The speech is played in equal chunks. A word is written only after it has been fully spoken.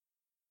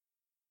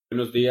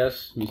Buenos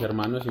días, mis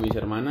hermanos y mis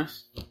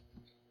hermanas.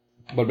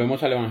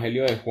 Volvemos al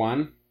Evangelio de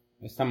Juan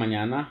esta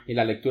mañana y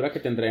la lectura que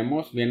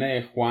tendremos viene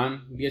de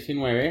Juan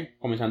 19,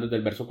 comenzando desde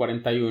el verso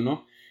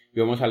 41 y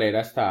vamos a leer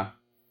hasta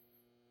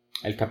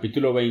el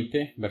capítulo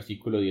 20,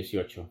 versículo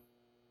 18.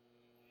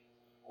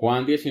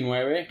 Juan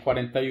 19,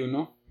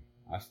 41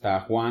 hasta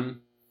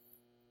Juan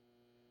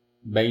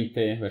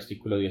 20,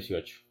 versículo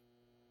 18.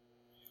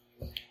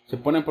 Se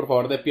ponen por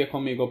favor de pie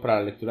conmigo para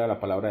la lectura de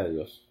la palabra de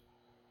Dios.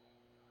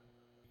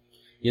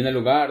 Y en el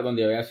lugar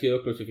donde había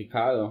sido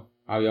crucificado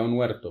había un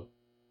huerto,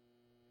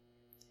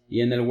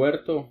 y en el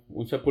huerto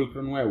un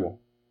sepulcro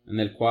nuevo, en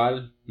el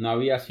cual no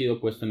había sido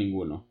puesto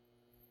ninguno.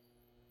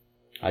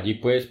 Allí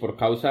pues, por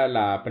causa de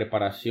la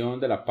preparación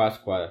de la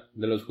Pascua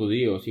de los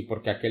judíos, y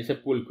porque aquel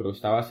sepulcro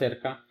estaba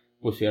cerca,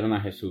 pusieron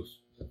a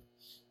Jesús.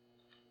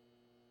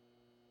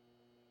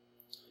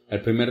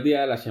 El primer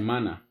día de la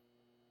semana,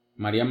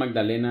 María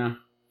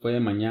Magdalena fue de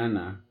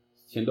mañana,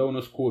 siendo aún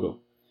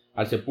oscuro,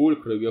 al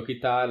sepulcro y vio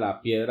quitada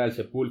la piedra del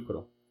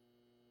sepulcro.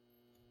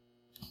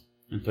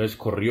 Entonces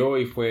corrió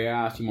y fue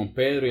a Simón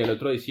Pedro y al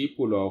otro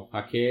discípulo,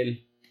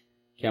 aquel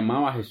que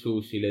amaba a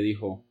Jesús, y le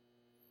dijo: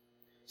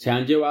 se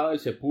han llevado del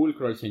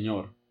sepulcro al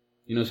Señor,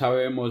 y no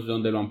sabemos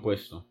dónde lo han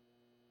puesto.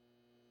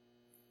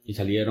 Y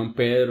salieron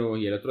Pedro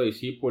y el otro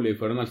discípulo y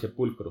fueron al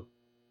sepulcro.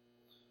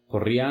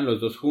 Corrían los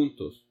dos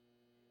juntos,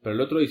 pero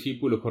el otro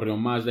discípulo corrió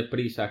más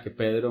deprisa que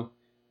Pedro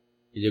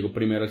y llegó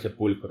primero al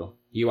sepulcro,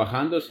 y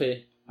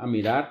bajándose a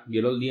mirar,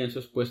 vio los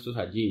lienzos puestos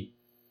allí,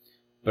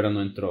 pero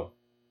no entró.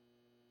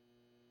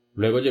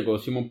 Luego llegó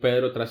Simón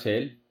Pedro tras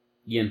él,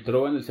 y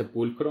entró en el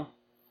sepulcro,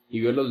 y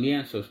vio los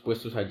lienzos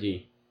puestos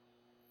allí,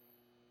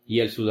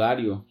 y el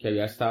sudario que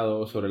había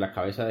estado sobre la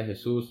cabeza de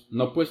Jesús,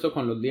 no puesto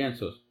con los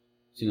lienzos,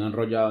 sino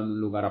enrollado en un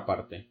lugar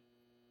aparte.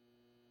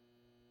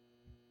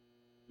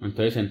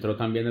 Entonces entró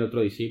también el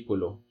otro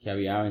discípulo, que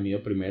había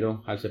venido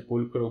primero al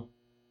sepulcro,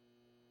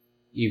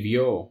 y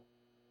vio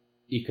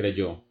y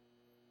creyó,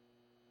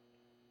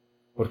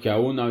 porque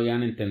aún no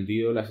habían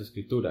entendido las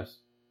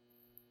Escrituras,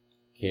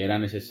 que era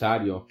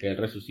necesario que él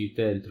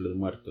resucite de entre los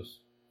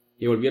muertos.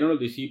 Y volvieron los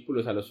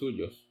discípulos a los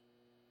suyos.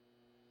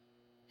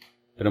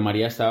 Pero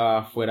María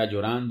estaba fuera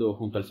llorando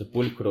junto al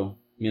sepulcro.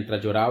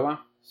 Mientras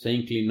lloraba, se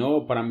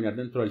inclinó para mirar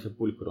dentro del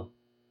sepulcro,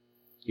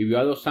 y vio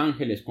a dos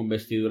ángeles con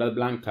vestiduras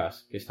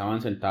blancas, que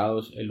estaban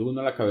sentados el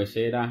uno a la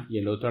cabecera y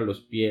el otro a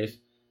los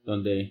pies,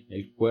 donde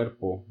el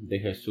cuerpo de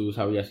Jesús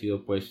había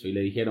sido puesto, y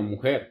le dijeron: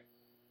 mujer,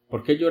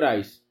 ¿por qué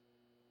lloráis?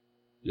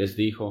 Les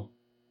dijo: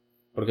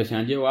 porque se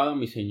han llevado a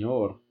mi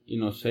Señor, y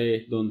no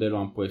sé dónde lo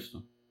han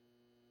puesto.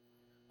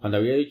 Cuando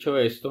había dicho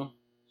esto,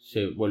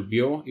 se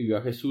volvió y vio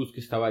a Jesús que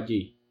estaba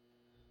allí,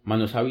 mas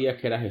no sabía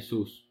que era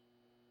Jesús.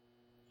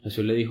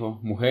 Jesús le dijo: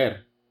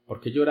 mujer,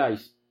 ¿por qué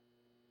lloráis?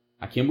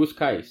 ¿A quién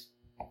buscáis?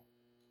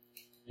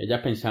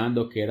 Ella,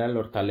 pensando que era el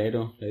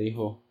hortalero, le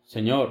dijo: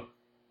 Señor,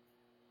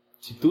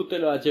 si tú te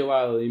lo has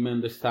llevado, dime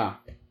dónde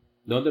está,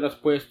 dónde lo has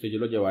puesto, y yo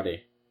lo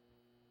llevaré.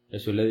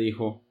 Jesús le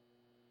dijo: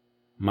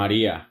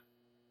 María.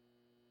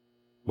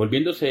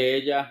 Volviéndose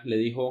ella, le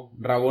dijo: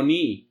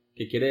 Raboní,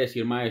 que quiere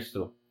decir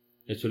maestro.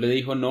 Jesús le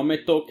dijo: no me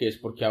toques,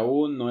 porque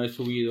aún no he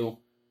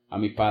subido a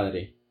mi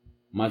Padre.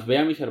 Mas ve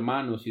a mis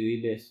hermanos y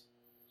diles: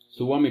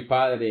 subo a mi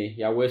Padre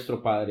y a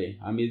vuestro Padre,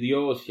 a mi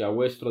Dios y a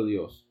vuestro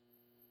Dios.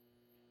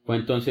 Fue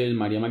entonces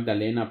María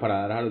Magdalena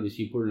para dar a los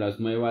discípulos las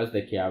nuevas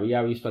de que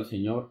había visto al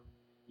Señor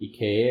y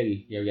que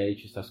Él le había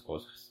dicho estas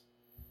cosas.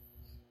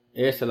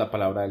 Esta es la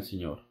palabra del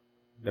Señor.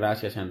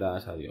 Gracias sean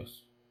dadas a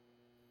Dios.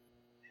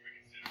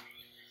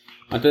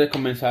 Antes de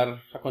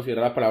comenzar a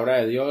considerar la palabra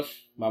de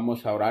Dios,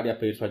 vamos a orar y a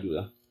pedir su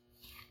ayuda.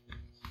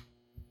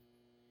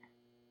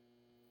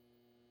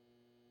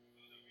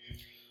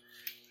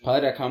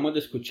 Padre, acabamos de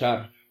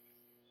escuchar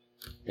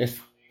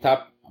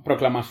esta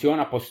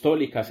proclamación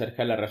apostólica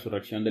acerca de la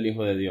resurrección del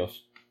Hijo de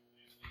Dios.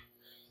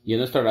 Y es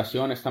nuestra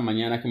oración esta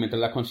mañana que mientras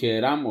la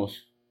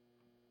consideramos,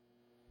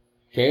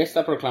 que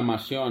esta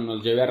proclamación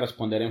nos lleve a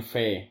responder en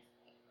fe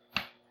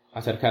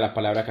acerca de la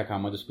palabra que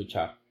acabamos de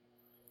escuchar.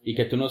 Y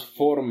que tú nos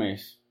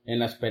formes en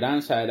la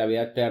esperanza de la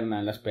vida eterna,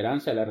 en la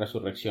esperanza de la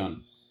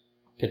resurrección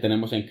que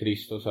tenemos en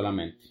Cristo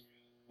solamente.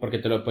 Porque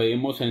te lo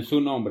pedimos en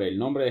su nombre, el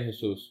nombre de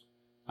Jesús.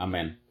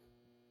 Amén.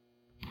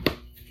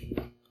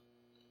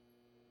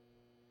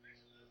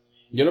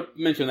 Yo lo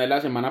mencioné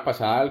la semana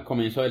pasada al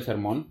comienzo del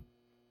sermón,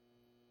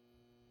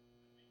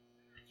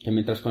 que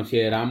mientras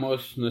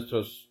consideramos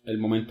el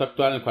momento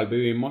actual en el cual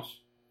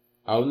vivimos,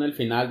 aún el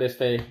final de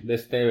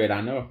este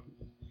verano,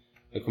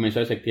 el comienzo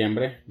de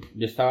septiembre,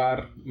 yo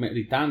estaba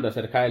meditando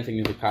acerca del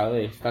significado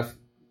de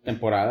estas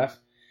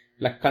temporadas,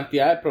 la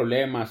cantidad de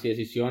problemas y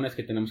decisiones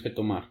que tenemos que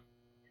tomar.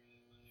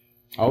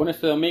 Aún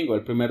este domingo,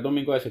 el primer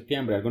domingo de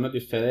septiembre, algunos de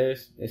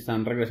ustedes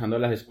están regresando a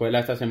las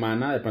escuelas esta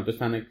semana, de pronto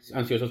están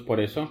ansiosos por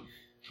eso,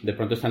 de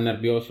pronto están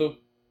nerviosos.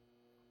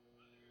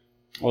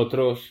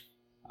 Otros,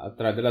 a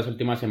través de las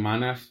últimas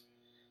semanas,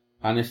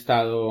 han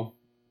estado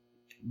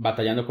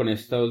batallando con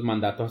estos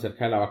mandatos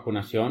acerca de la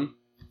vacunación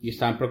y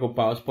están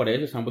preocupados por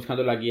eso, están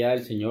buscando la guía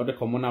del Señor de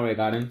cómo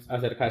navegar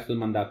acerca de estos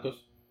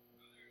mandatos.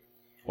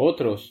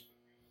 Otros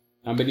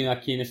han venido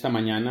aquí en esta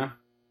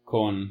mañana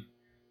con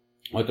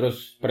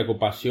otras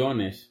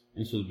preocupaciones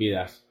en sus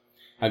vidas.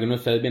 Algunos de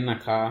ustedes vienen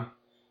acá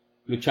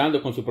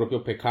luchando con su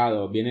propio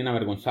pecado, vienen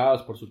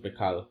avergonzados por su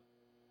pecado.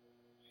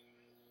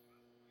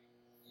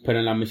 Pero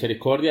en la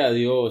misericordia de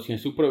Dios y en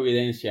su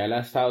providencia, Él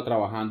ha estado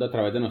trabajando a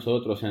través de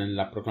nosotros en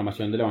la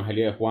proclamación del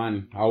Evangelio de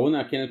Juan. Aún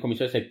aquí en el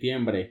comienzo de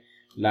septiembre,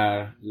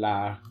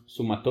 la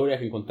sumatoria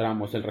que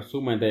encontramos, el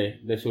resumen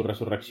de su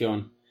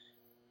resurrección.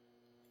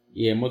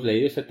 Y hemos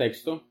leído este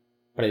texto,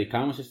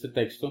 predicamos este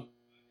texto,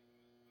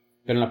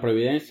 pero en la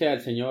providencia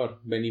del Señor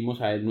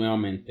venimos a Él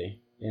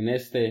nuevamente, en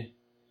este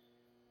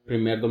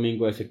primer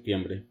domingo de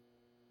septiembre.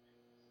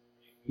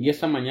 Y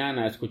esta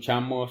mañana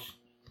escuchamos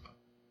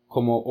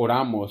como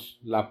oramos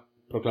la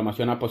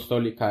proclamación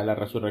apostólica de la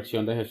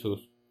resurrección de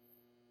Jesús,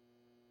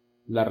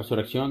 la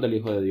resurrección del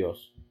Hijo de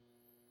Dios.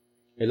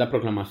 Es la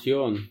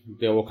proclamación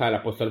de boca del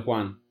apóstol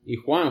Juan, y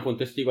Juan fue un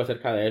testigo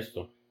acerca de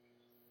esto.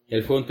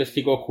 Él fue un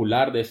testigo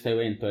ocular de este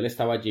evento, él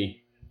estaba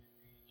allí.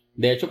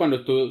 De hecho, cuando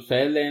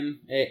ustedes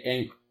leen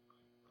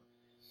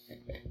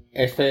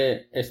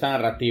esta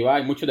narrativa,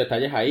 hay muchos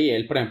detalles ahí.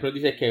 Él, por ejemplo,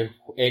 dice que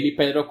él y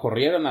Pedro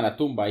corrieron a la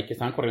tumba y que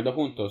estaban corriendo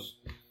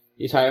juntos.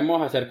 Y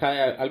sabemos acerca de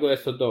algo de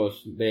estos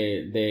dos,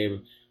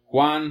 de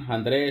Juan,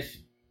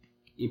 Andrés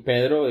y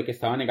Pedro, de que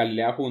estaban en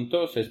Galilea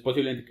juntos. Es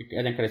posible que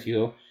hayan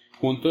crecido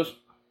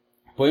juntos.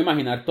 Puedo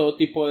imaginar todo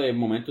tipo de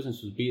momentos en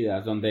sus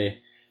vidas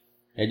donde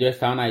ellos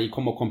estaban ahí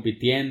como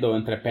compitiendo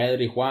entre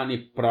Pedro y Juan, y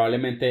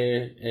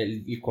probablemente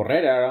el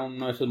correr era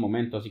uno de esos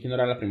momentos, así que no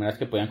era la primera vez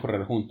que podían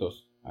correr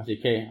juntos. Así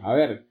que, a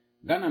ver,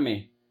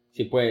 gáname.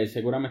 Si puedes,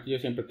 seguramente yo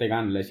siempre te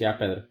gano, le decía a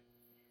Pedro.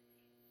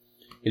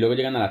 Y luego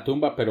llegan a la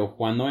tumba, pero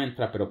Juan no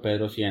entra, pero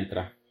Pedro sí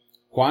entra.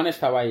 Juan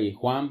estaba ahí,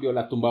 Juan vio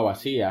la tumba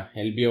vacía,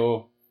 él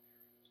vio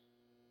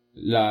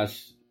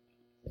las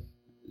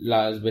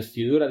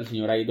vestiduras del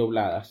Señor ahí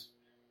dobladas.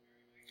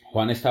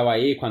 Juan estaba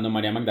ahí cuando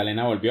María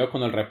Magdalena volvió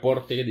con el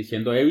reporte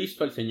diciendo: he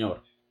visto al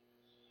Señor.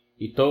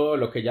 Y todo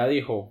lo que ella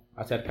dijo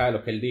acerca de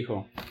lo que él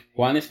dijo.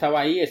 Juan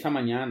estaba ahí esa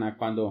mañana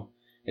cuando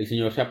el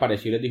Señor se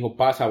apareció y les dijo: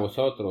 paz a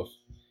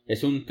vosotros.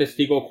 Es un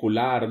testigo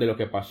ocular de lo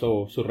que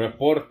pasó. Su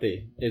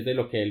reporte es de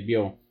lo que él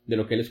vio, de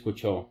lo que él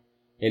escuchó.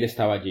 Él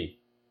estaba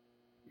allí.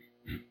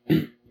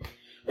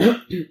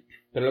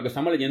 Pero lo que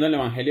estamos leyendo en el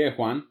Evangelio de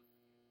Juan,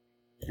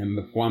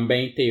 en Juan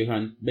 20 y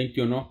Juan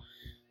 21,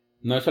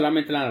 no es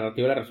solamente la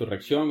narrativa de la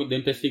resurrección de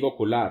un testigo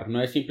ocular,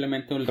 no es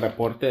simplemente un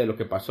reporte de lo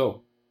que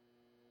pasó.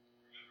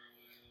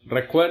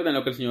 Recuerden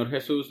lo que el Señor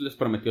Jesús les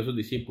prometió a sus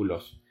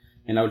discípulos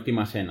en la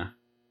última cena.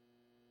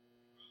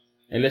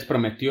 Él les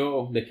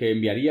prometió de que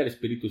enviaría el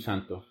Espíritu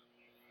Santo.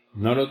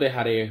 No los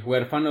dejaré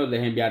huérfanos,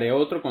 les enviaré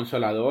otro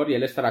consolador y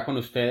Él estará con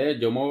ustedes.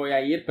 Yo me voy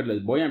a ir, pero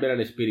les voy a enviar al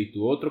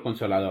Espíritu, otro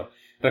consolador.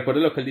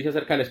 Recuerden lo que Él dice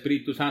acerca del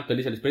Espíritu Santo. Él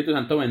dice: el Espíritu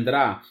Santo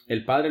vendrá,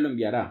 el Padre lo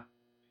enviará.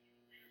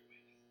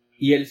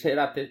 Y él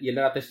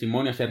dará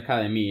testimonio acerca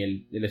de mí.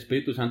 El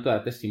Espíritu Santo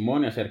dará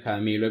testimonio acerca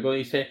de mí. Luego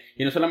dice: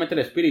 y no solamente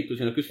el Espíritu,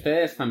 sino que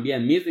ustedes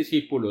también, mis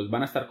discípulos,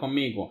 van a estar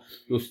conmigo.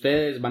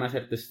 Ustedes van a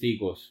ser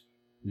testigos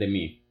de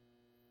mí.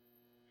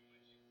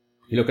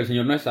 Y lo que el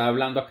Señor nos está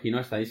hablando aquí,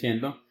 nos está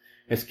diciendo,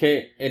 es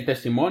que el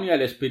testimonio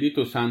del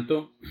Espíritu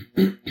Santo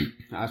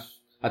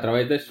a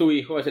través de su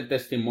Hijo es el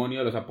testimonio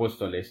de los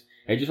apóstoles.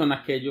 Ellos son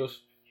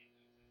aquellos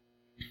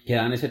que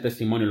dan ese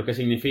testimonio, lo que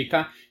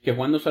significa que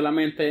Juan no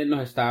solamente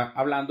nos está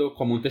hablando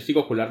como un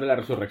testigo ocular de la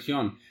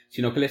resurrección,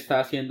 sino que le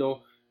está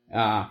siendo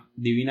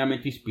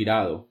divinamente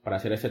inspirado para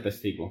ser ese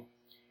testigo.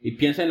 Y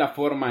piensa en la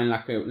forma en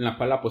la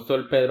cual el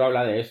apóstol Pedro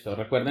habla de esto.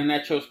 Recuerden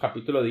Hechos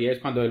capítulo 10,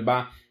 cuando él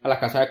va a la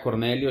casa de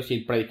Cornelio y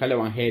predica el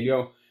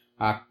evangelio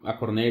a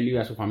Cornelio y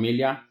a su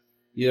familia.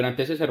 Y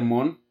durante ese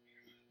sermón,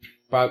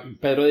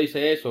 Pedro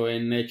dice eso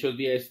en Hechos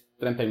 10,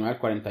 39 al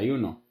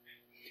 41.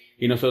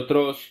 Y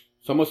nosotros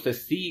somos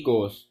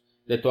testigos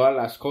de todas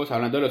las cosas,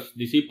 hablando de los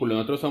discípulos,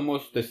 nosotros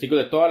somos testigos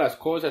de todas las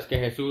cosas que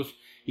Jesús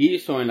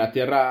hizo en la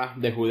tierra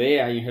de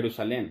Judea y en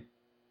Jerusalén,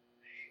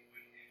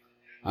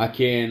 a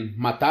quien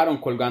mataron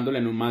colgándole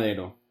en un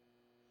madero.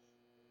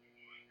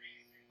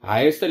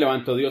 A este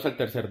levantó Dios al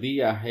tercer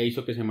día e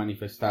hizo que se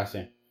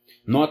manifestase,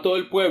 no a todo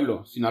el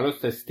pueblo, sino a los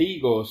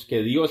testigos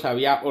que Dios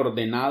había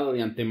ordenado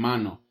de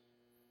antemano,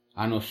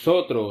 a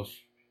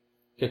nosotros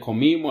que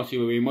comimos y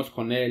vivimos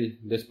con él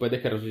después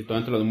de que resucitó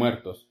entre los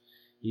muertos.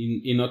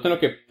 Y noten lo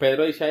que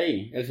Pedro dice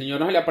ahí: el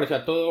Señor no se le apareció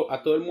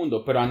a todo el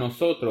mundo, pero a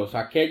nosotros, a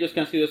aquellos que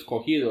han sido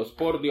escogidos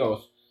por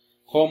Dios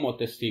como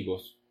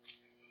testigos.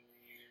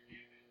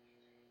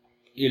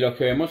 Y lo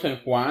que vemos en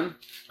Juan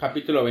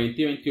capítulo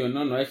 20 y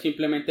 21 no es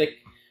simplemente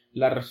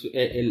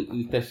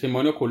el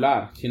testimonio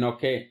ocular, sino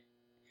que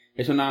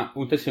es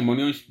un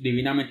testimonio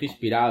divinamente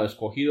inspirado,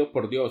 escogido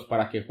por Dios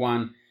para que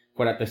Juan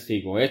fuera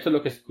testigo. Esto es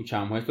lo que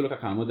escuchamos, esto es lo que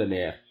acabamos de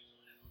leer.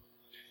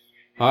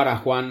 Ahora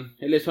Juan,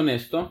 él es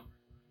honesto.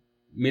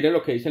 Mire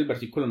lo que dice el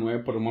versículo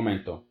 9 por un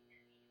momento.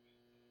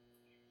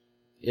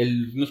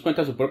 Él nos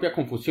cuenta su propia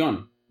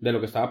confusión de lo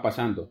que estaba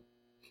pasando.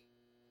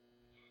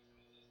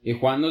 Y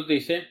Juan nos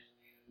dice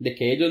de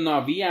que ellos no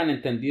habían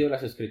entendido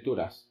las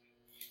Escrituras,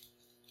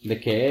 de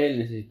que él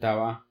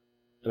necesitaba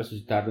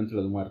resucitar de entre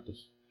los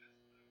muertos.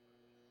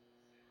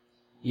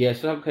 Y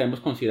eso es algo que debemos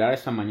considerar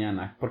esta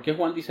mañana. ¿Por qué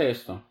Juan dice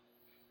esto?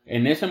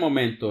 En ese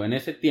momento, en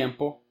ese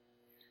tiempo,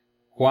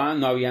 Juan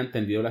no había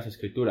entendido las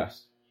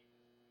Escrituras,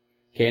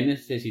 que él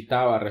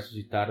necesitaba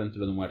resucitar de entre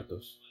los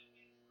muertos.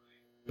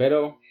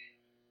 Pero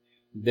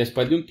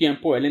después de un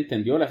tiempo él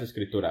entendió las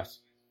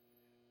Escrituras,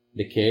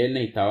 de que él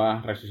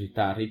necesitaba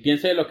resucitar. Y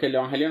piense de lo que el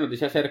Evangelio nos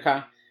dice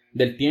acerca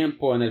del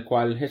tiempo en el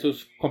cual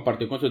Jesús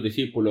compartió con sus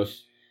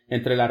discípulos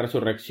entre la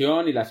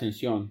resurrección y la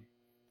ascensión,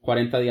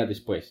 40 días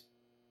después.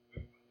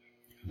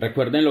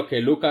 Recuerden lo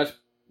que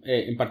Lucas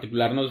en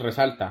particular nos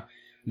resalta,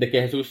 de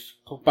que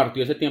Jesús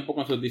compartió ese tiempo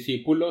con sus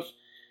discípulos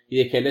y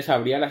de que Él les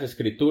abría las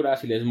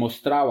Escrituras y les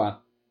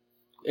mostraba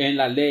en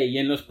la ley y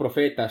en los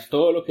profetas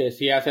todo lo que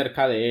decía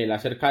acerca de Él,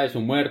 acerca de su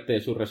muerte,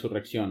 de su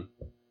resurrección.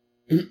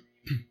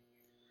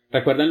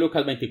 Recuerden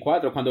Lucas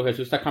 24, cuando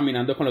Jesús está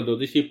caminando con los dos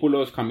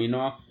discípulos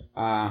camino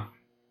a...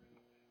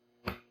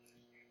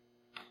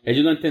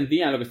 Ellos no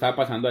entendían lo que estaba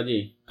pasando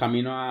allí,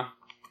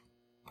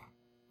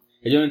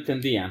 Ellos no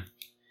entendían.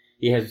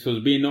 Y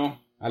Jesús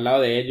vino al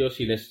lado de ellos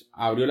y les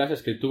abrió las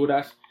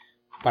Escrituras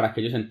para que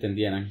ellos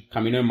entendieran.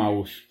 Camino de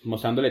Maús,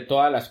 mostrándole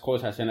todas las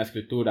cosas en la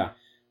Escritura,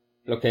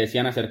 lo que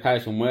decían acerca de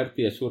su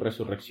muerte y de su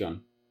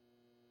resurrección.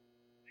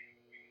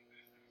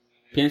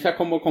 Piensa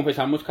cómo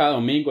confesamos cada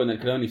domingo en el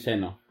credo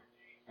niceno.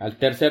 Al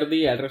tercer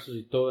día Él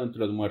resucitó de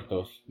entre los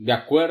muertos, de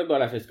acuerdo a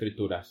las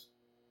Escrituras.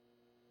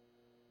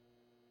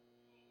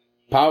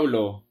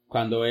 Pablo,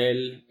 cuando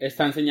él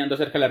está enseñando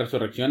acerca de la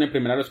resurrección en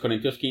 1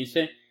 Corintios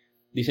 15,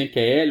 dicen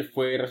que Él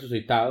fue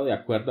resucitado de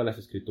acuerdo a las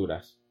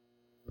Escrituras.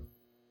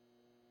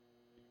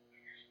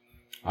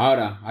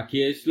 Ahora,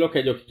 aquí es lo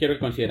que yo quiero que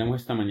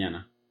consideremos esta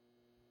mañana.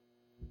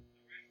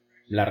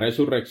 La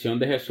resurrección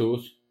de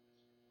Jesús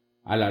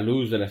a la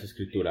luz de las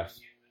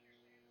Escrituras.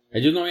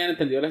 Ellos no habían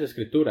entendido las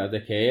Escrituras,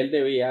 de que Él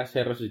debía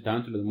ser resucitado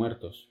entre los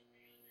muertos.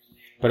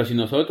 Pero si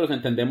nosotros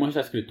entendemos esa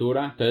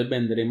Escritura, entonces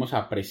vendremos a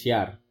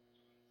apreciar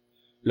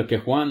lo que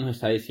Juan nos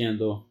está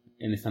diciendo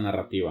en esta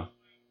narrativa.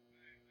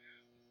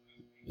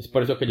 Es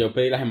por eso que yo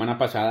pedí la semana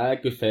pasada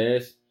de que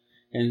ustedes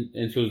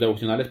en sus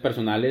devocionales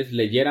personales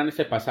leyeran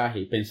ese pasaje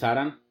y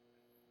pensaran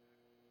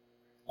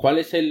cuál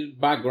es el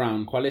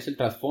background, cuál es el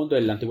trasfondo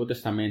del Antiguo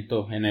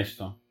Testamento en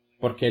esto.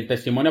 Porque el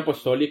testimonio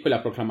apostólico y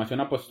la proclamación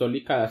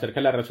apostólica acerca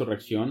de la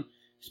resurrección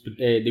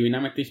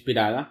divinamente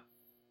inspirada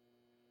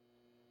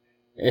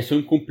es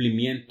un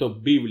cumplimiento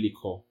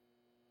bíblico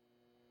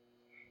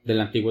del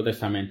Antiguo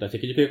Testamento. Así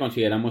que yo quiero que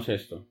consideramos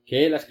esto,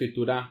 que la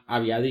Escritura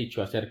había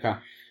dicho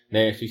acerca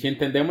de eso. Y si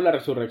entendemos la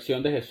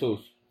resurrección de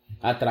Jesús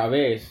a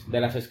través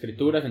de las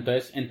Escrituras,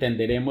 entonces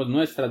entenderemos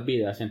nuestras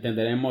vidas,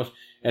 entenderemos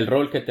el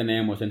rol que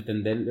tenemos,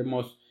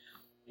 entenderemos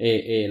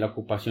la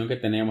ocupación que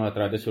tenemos a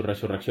través de su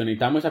resurrección.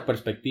 Necesitamos esa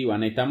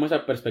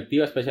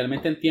perspectiva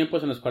especialmente en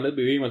tiempos en los cuales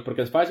vivimos,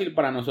 porque es fácil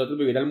para nosotros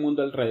vivir el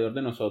mundo alrededor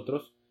de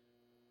nosotros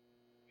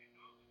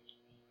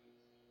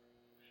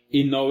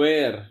y no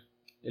ver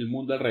el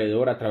mundo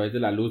alrededor a través de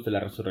la luz de la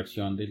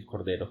resurrección del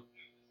Cordero.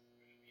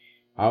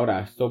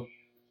 Ahora, esto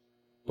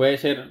puede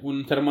ser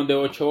un sermón de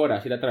 8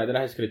 horas, ir a través de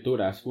las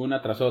Escrituras,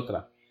 una tras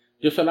otra.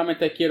 Yo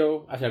solamente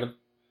quiero resaltar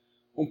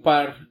un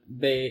par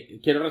de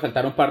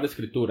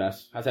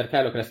escrituras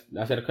acerca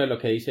de lo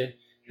que dice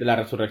de la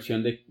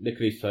resurrección de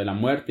Cristo, de la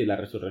muerte y la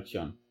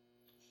resurrección.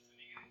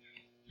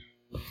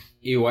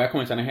 Y voy a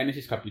comenzar en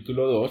Génesis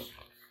capítulo 2.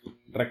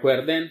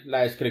 Recuerden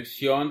la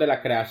descripción de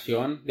la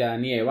creación de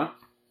Adán y Eva.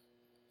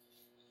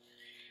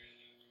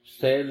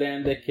 Ustedes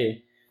leen de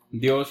que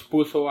Dios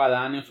puso a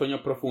Adán en un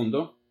sueño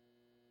profundo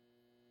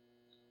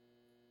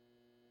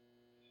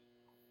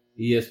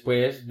y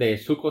después de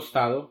su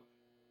costado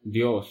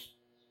Dios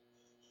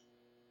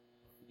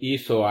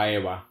hizo a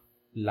Eva,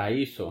 la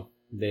hizo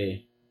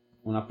de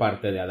una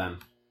parte de Adán.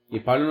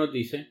 Y Pablo nos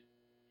dice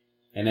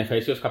en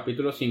Efesios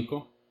capítulo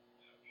 5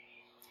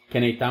 que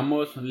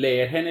necesitamos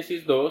leer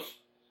Génesis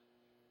 2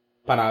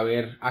 para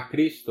ver a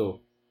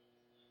Cristo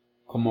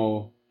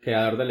como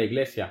creador de la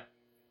iglesia.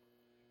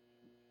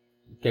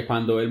 Que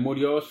cuando Él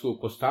murió su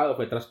costado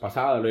fue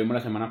traspasado, lo vimos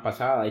la semana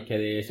pasada, y que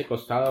de ese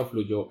costado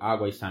fluyó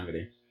agua y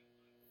sangre.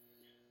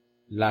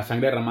 La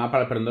sangre derramada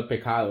para el perdón de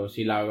pecados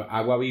y la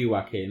agua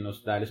viva que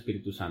nos da el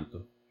Espíritu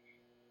Santo.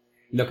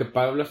 Lo que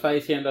Pablo está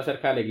diciendo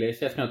acerca de la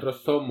iglesia es que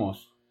nosotros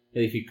somos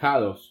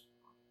edificados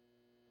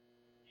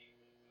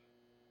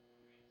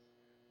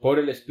por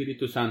el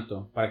Espíritu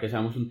Santo para que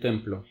seamos un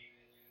templo.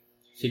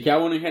 Así que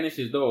aún en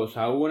Génesis 2,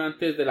 aún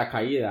antes de la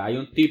caída, hay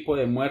un tipo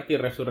de muerte y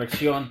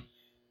resurrección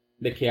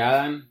de que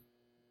Adán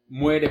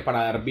muere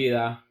para dar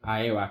vida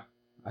a Eva,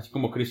 así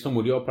como Cristo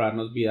murió para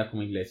darnos vida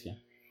como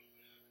iglesia.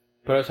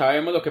 Pero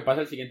sabemos lo que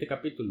pasa en el siguiente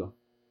capítulo.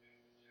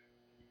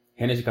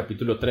 Génesis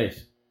capítulo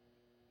 3.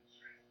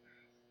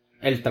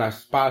 El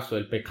traspaso,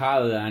 el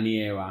pecado de Adán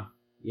y Eva.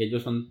 Y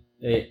ellos son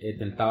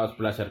tentados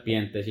por las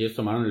serpientes. Y ellos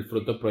tomaron el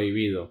fruto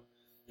prohibido.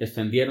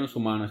 Extendieron su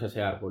mano hacia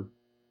ese árbol.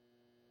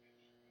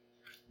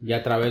 Y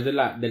a través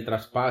del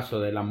traspaso,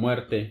 de la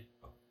muerte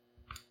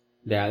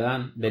de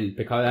Adán, del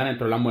pecado de Adán,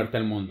 entró la muerte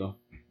al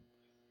mundo.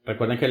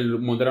 Recuerden que el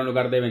mundo era un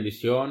lugar de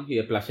bendición y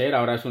de placer,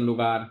 ahora es un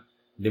lugar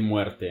de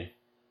muerte.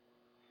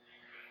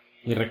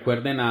 Y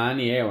recuerden a Adán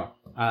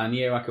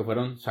y Eva que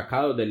fueron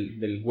sacados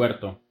del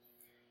huerto.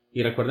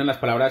 Y recuerden las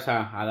palabras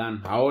a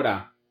Adán: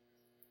 ahora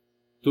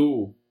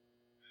tú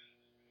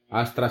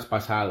has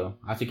traspasado,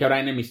 así que habrá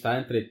enemistad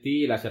entre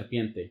ti y la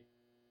serpiente.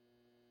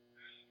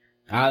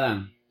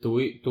 Adán,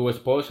 tu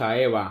esposa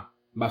Eva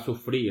va a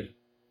sufrir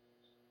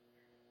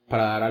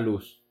para dar a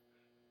luz.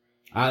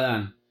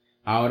 Adán,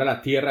 ahora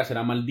la tierra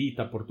será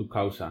maldita por tu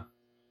causa.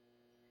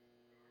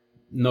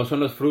 No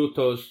son los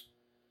frutos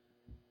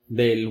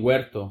del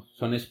huerto,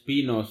 son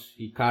espinos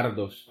y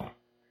cardos.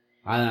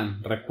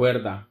 Adán,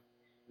 recuerda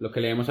lo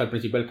que leemos al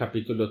principio del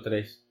capítulo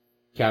 3,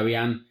 que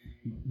habían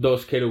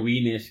 2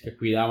 querubines que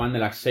cuidaban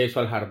el acceso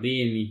al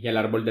jardín y al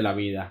árbol de la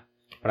vida,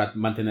 para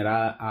mantener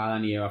a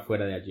Adán y Eva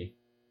fuera de allí.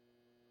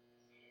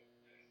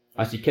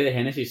 Así que de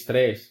Génesis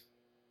 3,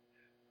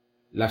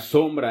 la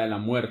sombra de la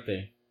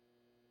muerte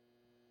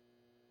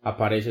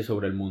aparece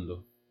sobre el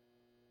mundo.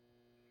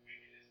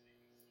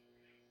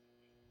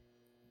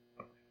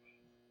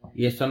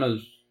 Y esto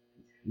nos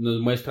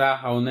muestra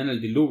aún en el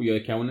diluvio,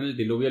 de que aún en el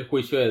diluvio el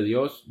juicio de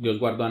Dios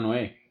guardó a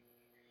Noé.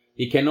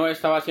 ¿Y qué Noé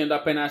estaba haciendo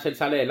apenas él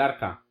sale del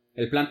arca?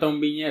 Él planta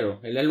un viñedo,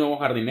 él es el nuevo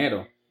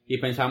jardinero. Y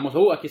pensamos,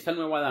 aquí está el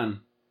nuevo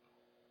Adán.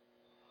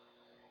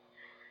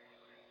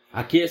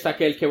 Aquí es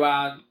aquel que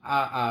va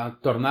a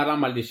tornar la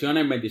maldición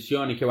en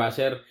bendición y que va a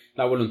hacer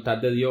la voluntad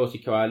de Dios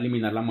y que va a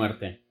eliminar la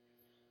muerte.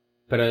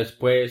 Pero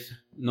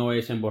después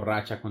Noé se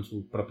emborracha con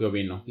su propio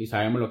vino y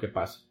sabemos lo que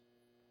pasa.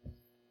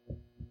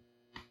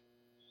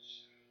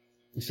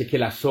 Así que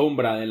la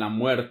sombra de la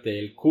muerte,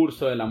 el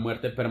curso de la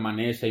muerte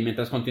permanece. Y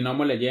mientras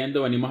continuamos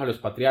leyendo, venimos a los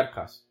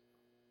patriarcas.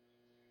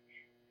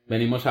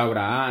 Venimos a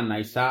Abraham, a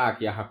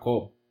Isaac y a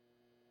Jacob.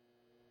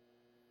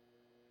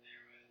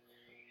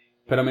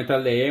 Pero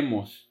mientras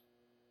leemos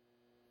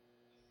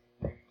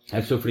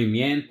el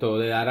sufrimiento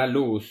de dar a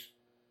luz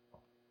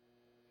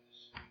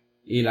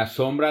y la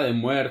sombra de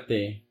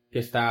muerte que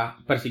está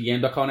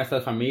persiguiendo a cada una de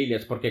estas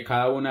familias, porque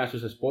cada una de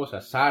sus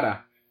esposas,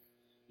 Sara,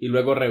 y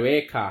luego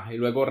Rebeca, y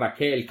luego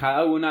Raquel,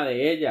 cada una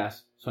de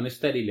ellas son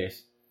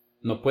estériles,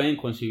 no pueden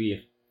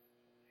concebir.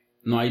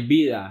 No hay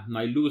vida, no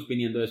hay luz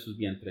viniendo de sus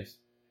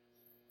vientres.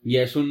 Y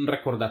es un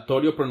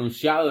recordatorio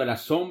pronunciado de la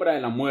sombra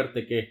de la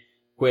muerte que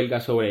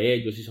cuelga sobre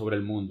ellos y sobre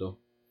el mundo.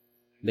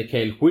 De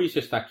que el juicio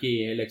está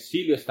aquí, el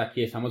exilio está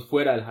aquí, estamos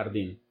fuera del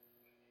jardín.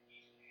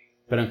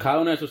 Pero en cada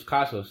uno de esos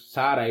casos,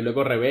 Sara y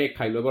luego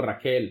Rebeca y luego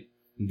Raquel,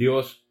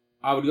 Dios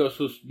abrió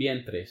sus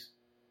vientres.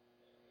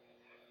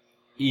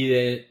 Y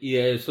de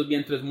esos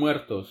vientres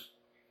muertos,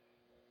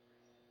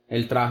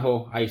 Él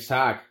trajo a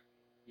Isaac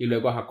y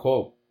luego a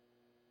Jacob.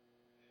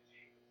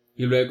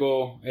 Y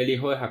luego el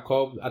hijo de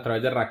Jacob, a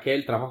través de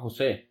Raquel, trajo a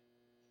José.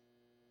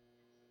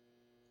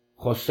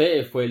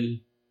 José fue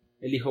el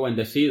hijo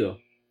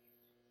bendecido.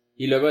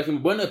 Y luego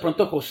decimos, bueno, de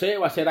pronto José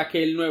va a ser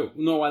aquel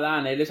nuevo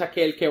Adán. Él es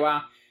aquel que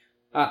va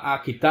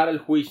a quitar el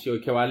juicio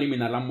y que va a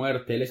eliminar la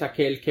muerte. Él es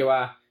aquel que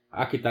va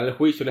a quitar el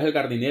juicio. Él es el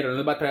jardinero. Él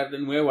nos va a traer de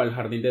nuevo al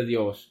jardín de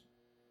Dios.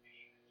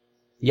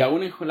 Y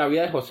aún en la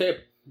vida de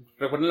José,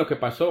 recuerden lo que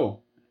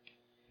pasó.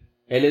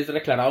 Él es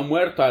declarado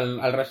muerto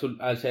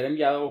al ser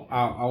enviado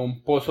a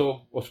un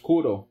pozo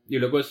oscuro. Y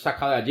luego es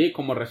sacado de allí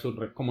como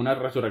una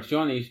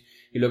resurrección.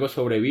 Y luego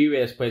sobrevive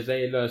después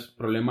de los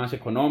problemas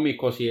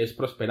económicos y es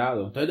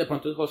prosperado. Entonces de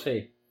pronto es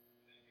José.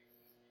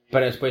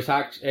 Pero después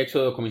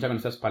Éxodo comienza con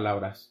estas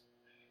palabras.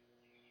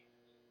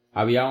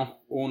 Había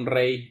un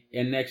rey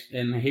en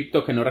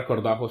Egipto que no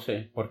recordó a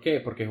José. ¿Por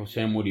qué? Porque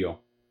José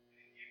murió.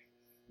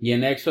 Y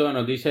en Éxodo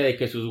nos dice de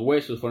que sus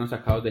huesos fueron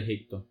sacados de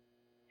Egipto.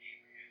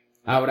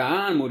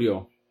 Abraham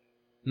murió.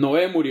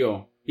 Noé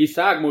murió.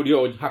 Isaac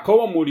murió.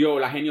 Jacobo murió.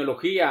 La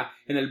genealogía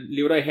en el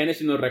libro de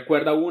Génesis nos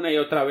recuerda una y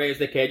otra vez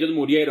de que ellos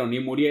murieron y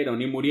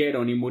murieron y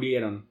murieron y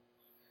murieron.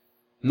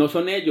 No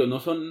son ellos,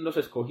 no son los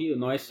escogidos,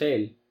 no es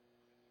Él.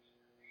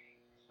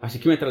 Así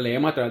que mientras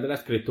leemos a través de la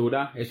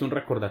Escritura, es un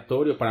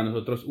recordatorio para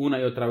nosotros una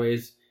y otra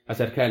vez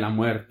acerca de la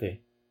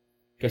muerte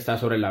que está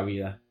sobre la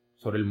vida,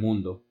 sobre el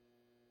mundo.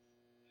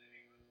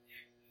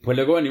 Pues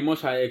luego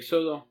venimos a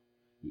Éxodo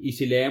y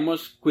si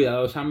leemos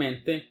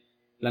cuidadosamente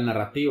la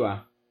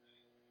narrativa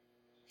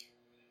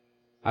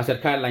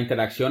acerca de la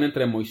interacción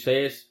entre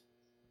Moisés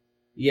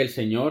y el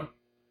Señor,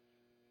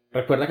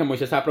 recuerda que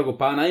Moisés estaba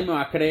preocupado, nadie me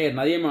va a creer,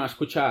 nadie me va a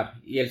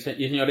escuchar. Y el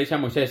Señor le dice a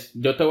Moisés,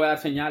 yo te voy a dar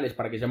señales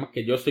para que sepas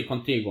que yo estoy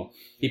contigo.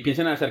 Y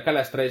piensen acerca de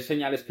las 3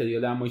 señales que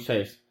Dios le da a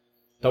Moisés.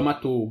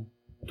 Toma tu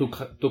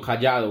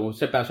callado,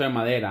 ese pedazo de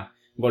madera,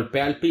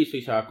 golpea el piso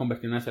y se va a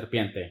convertir en una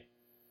serpiente.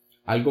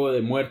 Algo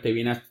de muerte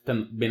viene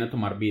a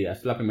tomar vida. Esta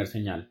es la primera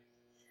señal.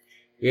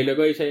 Y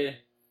luego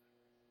dice,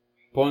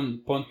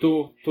 pon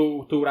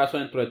tu brazo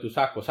dentro de tu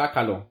saco,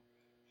 sácalo.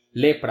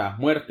 Lepra,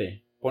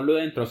 muerte, ponlo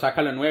dentro,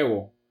 sácalo de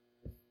nuevo.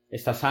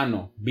 Está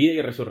sano, vida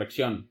y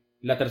resurrección.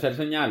 La tercera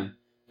señal,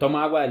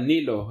 toma agua del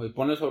Nilo y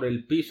ponlo sobre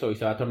el piso y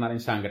se va a tornar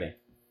en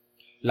sangre.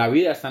 La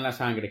vida está en la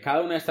sangre.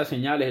 Cada una de estas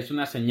señales es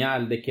una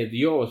señal de que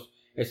Dios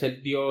es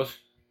el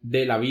Dios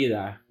de la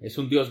vida, es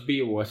un Dios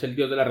vivo, es el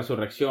Dios de la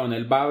resurrección.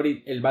 Él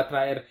va a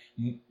traer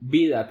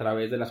vida a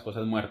través de las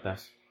cosas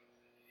muertas.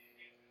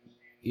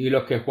 Y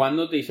lo que Juan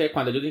nos dice,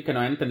 cuando ellos dicen que no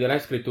habían entendido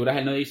las escrituras,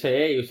 él no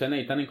dice, hey, ustedes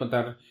necesitan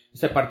encontrar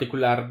ese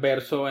particular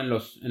verso en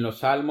los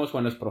salmos o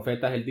en los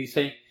profetas. Él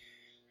dice,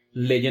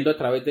 leyendo a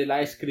través de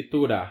la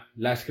escritura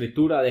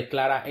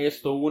declara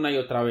esto una y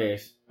otra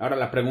vez. Ahora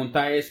la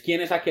pregunta es, ¿quién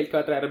es aquel que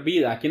va a traer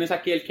vida? ¿Quién es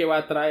aquel que va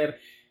a traer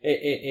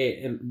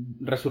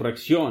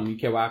resurrección y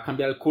que va a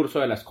cambiar el curso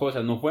de las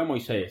cosas? No fue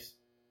Moisés.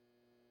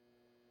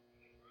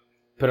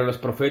 Pero los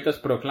profetas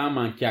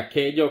proclaman que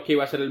aquello que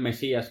iba a ser el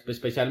Mesías,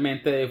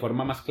 especialmente de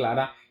forma más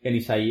clara en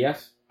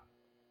Isaías,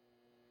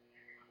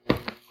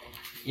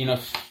 y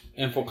nos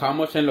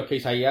enfocamos en lo que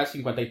Isaías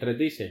 53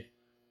 dice,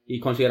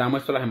 y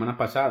consideramos esto la semana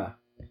pasada,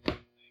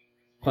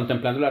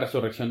 contemplando la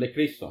resurrección de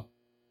Cristo.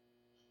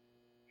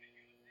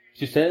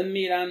 Si ustedes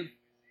miran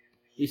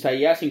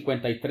Isaías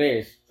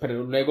 53,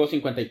 pero luego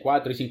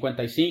 54 y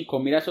 55,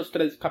 mira esos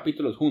 3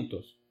 capítulos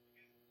juntos,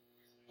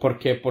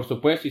 porque por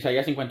supuesto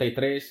Isaías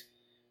 53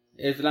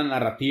 es la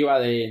narrativa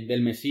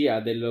del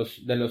Mesías, de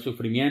los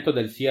sufrimientos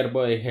del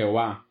siervo de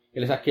Jehová.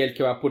 Él es aquel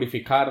que va a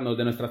purificarnos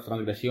de nuestras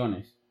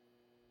transgresiones.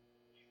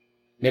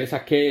 Él es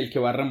aquel que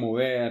va a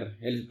remover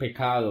el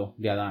pecado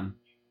de Adán.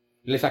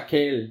 Él es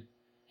aquel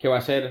que va a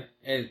hacer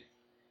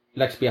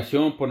la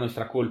expiación por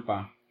nuestra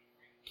culpa,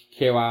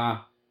 que va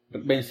a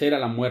vencer a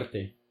la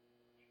muerte.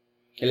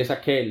 Él es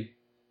aquel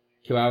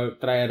que va a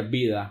traer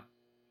vida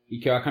y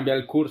que va a cambiar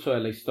el curso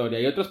de la historia.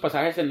 Y otros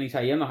pasajes en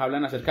Isaías nos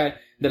hablan acerca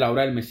de la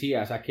obra del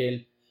Mesías,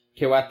 aquel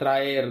que va a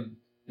traer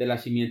de la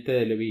simiente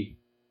de Leví.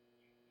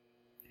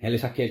 Él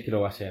es aquel que lo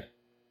va a hacer.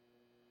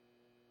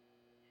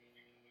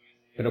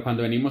 Pero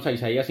cuando venimos a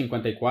Isaías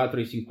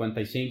 54 y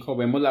 55,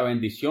 vemos la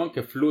bendición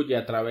que fluye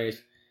a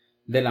través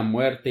de la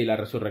muerte y la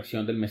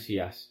resurrección del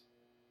Mesías.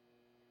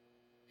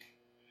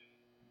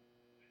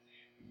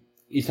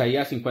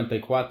 Isaías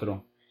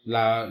 54,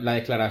 la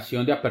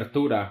declaración de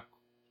apertura.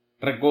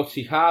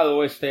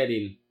 Regocijado,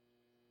 estéril.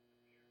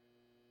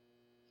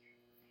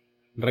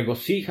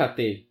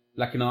 Regocíjate,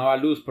 la que no daba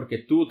luz, porque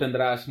tú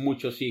tendrás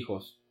muchos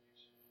hijos.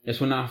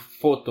 Es una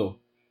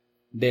foto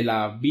de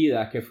la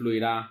vida que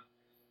fluirá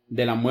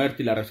de la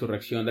muerte y la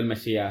resurrección del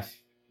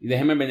Mesías. Y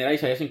déjenme venir a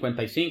Isaías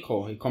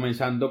 55, y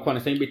comenzando con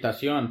esta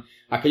invitación.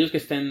 Aquellos que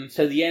estén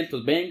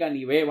sedientos, vengan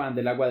y beban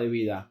del agua de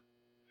vida.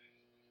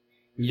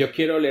 Y yo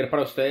quiero leer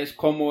para ustedes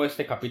cómo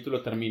este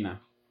capítulo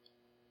termina.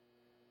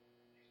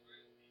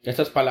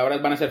 Estas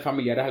palabras van a ser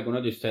familiares a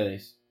algunos de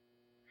ustedes.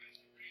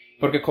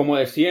 Porque como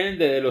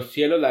desciende de los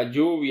cielos la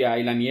lluvia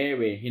y la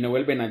nieve, y no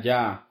vuelven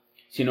allá,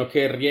 sino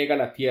que riega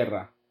la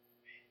tierra,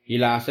 y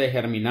la hace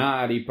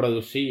germinar y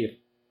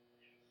producir,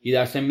 y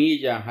da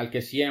semilla al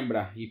que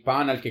siembra, y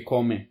pan al que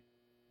come.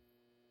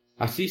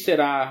 Así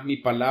será mi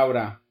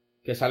palabra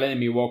que sale de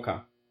mi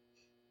boca.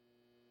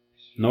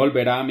 No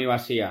volverá a mí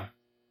vacía,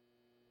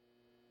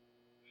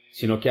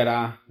 sino que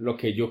hará lo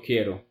que yo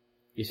quiero,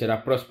 y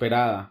será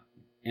prosperada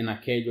en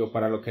aquello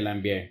para lo que la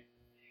envié.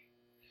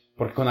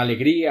 Porque con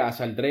alegría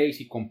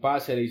saldréis y con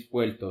paz seréis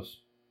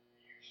vueltos.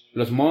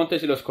 Los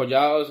montes y los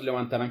collados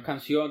levantarán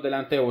canción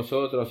delante de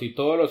vosotros, y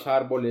todos los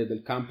árboles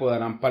del campo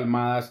darán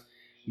palmadas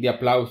de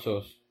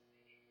aplausos.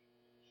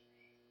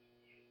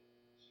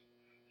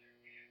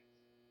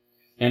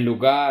 En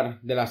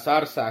lugar de la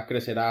zarza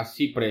crecerá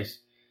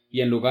cipres,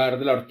 y en lugar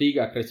de la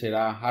ortiga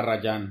crecerá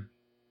arrayán.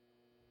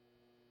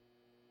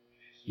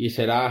 Y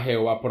será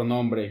Jehová por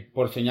nombre,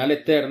 por señal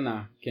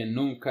eterna, que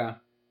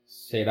nunca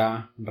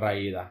será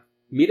raída.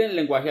 Miren el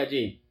lenguaje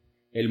allí.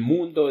 El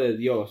mundo de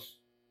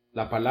Dios,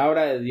 la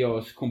palabra de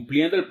Dios,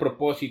 cumpliendo el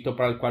propósito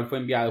para el cual fue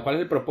enviado. ¿Cuál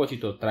es el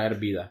propósito? Traer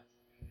vida.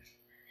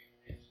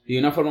 Y de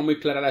una forma muy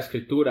clara la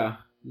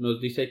Escritura nos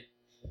dice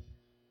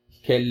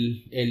que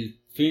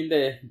el fin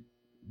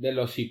de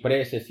los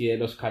cipreses y de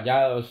los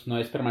callados no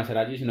es permanecer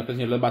allí, sino que el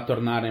Señor los va a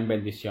tornar en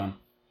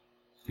bendición.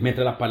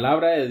 Mientras la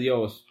palabra de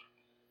Dios,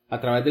 a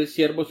través del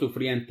siervo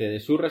sufriente, de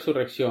su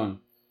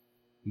resurrección,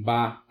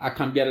 va a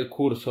cambiar el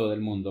curso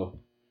del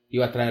mundo y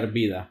va a traer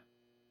vida.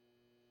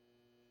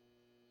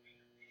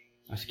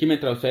 Así que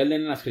mientras ustedes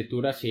leen la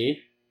Escritura,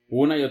 sí,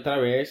 una y otra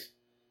vez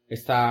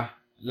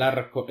está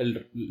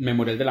el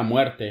memorial de la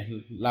muerte,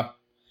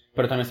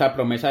 pero también está la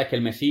promesa de que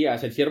el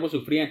Mesías, el siervo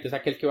sufriente, es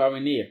aquel que va a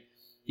venir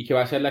y que va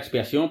a hacer la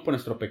expiación por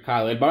nuestro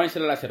pecado. Él va a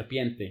vencer a la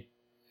serpiente,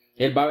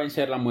 Él va a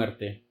vencer la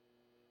muerte,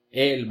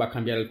 Él va a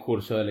cambiar el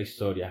curso de la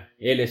historia,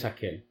 Él es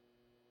aquel.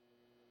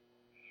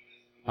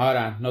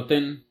 Ahora,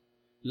 noten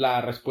la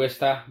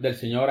respuesta del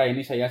Señor ahí en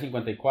Isaías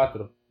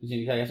 54, en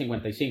Isaías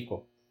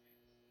 55.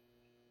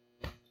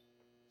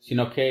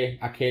 Sino que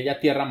aquella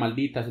tierra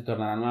maldita se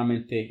tornará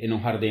nuevamente en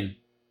un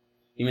jardín.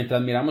 Y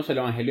mientras miramos el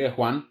Evangelio de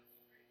Juan,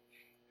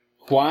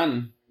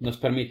 Juan nos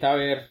permite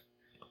ver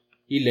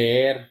y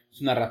leer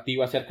su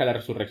narrativa acerca de la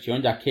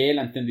resurrección, ya que él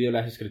ha entendido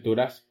las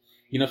Escrituras,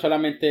 y no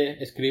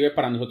solamente escribe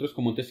para nosotros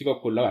como un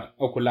testigo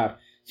ocular,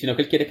 sino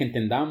que él quiere que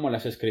entendamos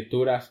las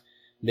Escrituras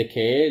de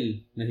que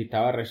él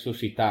necesitaba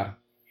resucitar.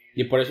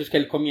 Y por eso es que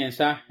él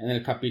comienza en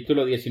el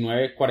capítulo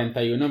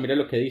 19:41, mire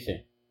lo que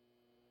dice.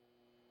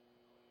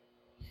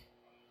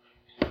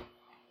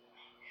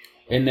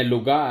 En el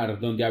lugar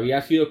donde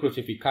había sido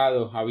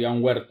crucificado había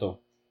un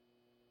huerto.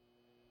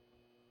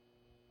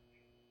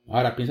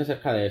 Ahora piensa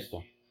acerca de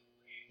esto.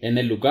 En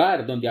el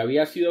lugar donde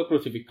había sido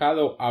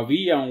crucificado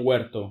había un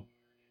huerto.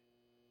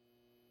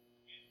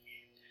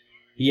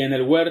 Y en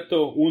el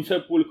huerto un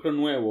sepulcro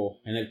nuevo,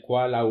 en el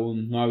cual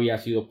aún no había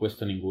sido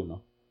puesto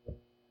ninguno.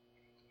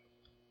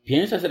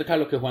 Piensa acerca de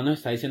lo que Juan nos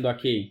está diciendo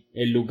aquí.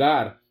 El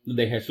lugar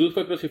donde Jesús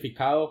fue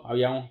crucificado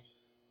había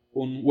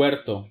un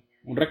huerto,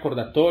 un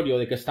recordatorio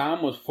de que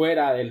estábamos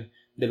fuera del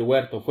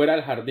huerto, fuera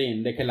del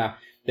jardín, de que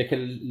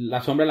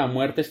la sombra de la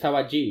muerte estaba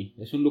allí.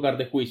 Es un lugar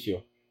de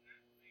juicio.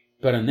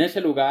 Pero en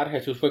ese lugar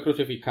Jesús fue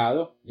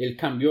crucificado, Él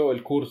cambió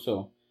el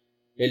curso,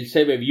 Él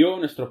se bebió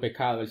nuestro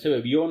pecado, Él se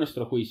bebió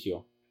nuestro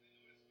juicio.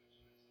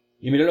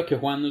 Y mire lo que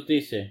Juan nos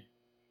dice,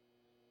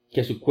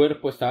 que su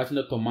cuerpo estaba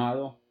siendo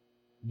tomado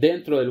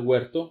dentro del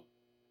huerto,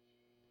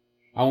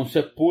 a un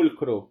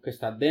sepulcro que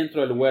está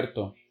dentro del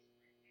huerto,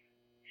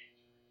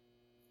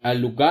 al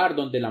lugar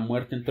donde la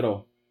muerte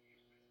entró.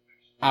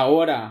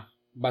 Ahora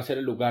va a ser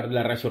el lugar de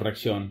la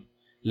resurrección.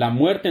 La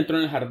muerte entró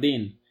en el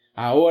jardín.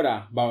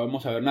 Ahora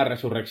vamos a ver una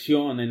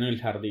resurrección en el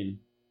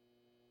jardín.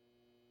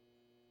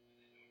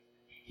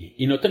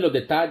 Y noten los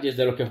detalles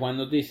de lo que Juan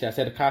nos dice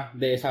acerca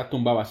de esa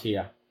tumba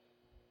vacía.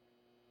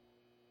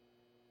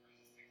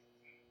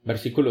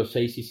 Versículos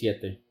 6 y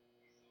 7.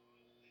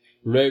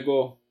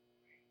 Luego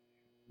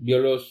vio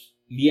los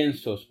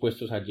lienzos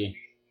puestos allí.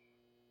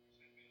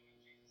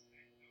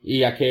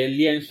 Y aquel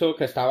lienzo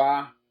que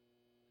estaba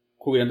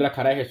cubriendo la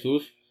cara de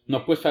Jesús,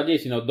 no puesto allí,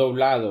 sino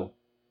doblado,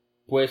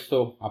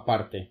 puesto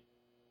aparte.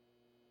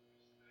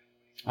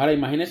 Ahora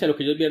imagínense lo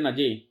que ellos vieron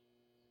allí.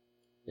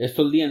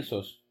 Estos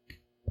lienzos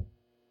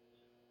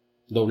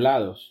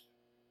doblados,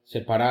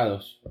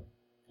 separados.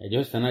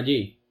 Ellos están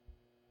allí.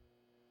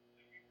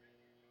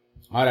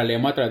 Ahora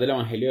leemos a través del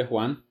Evangelio de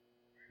Juan.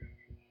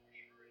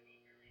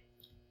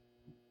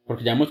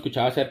 Porque ya hemos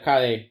escuchado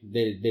acerca de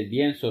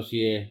lienzos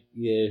y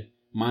de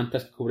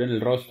mantas que cubren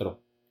el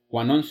rostro.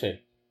 Juan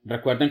 11.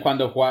 Recuerden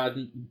cuando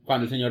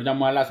el Señor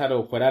llamó a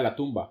Lázaro fuera de la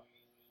tumba.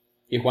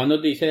 Y Juan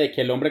nos dice de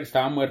que el hombre que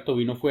estaba muerto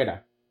vino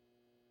fuera.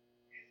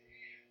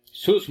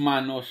 Sus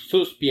manos,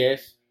 sus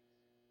pies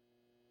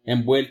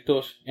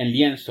envueltos en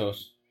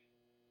lienzos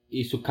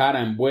y su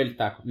cara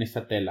envuelta en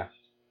esta tela.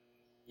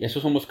 Y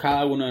eso somos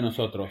cada uno de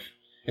nosotros.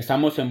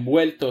 Estamos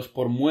envueltos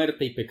por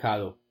muerte y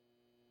pecado.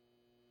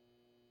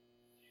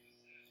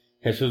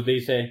 Jesús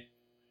dice,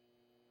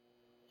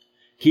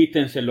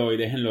 quítenselo y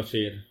déjenlos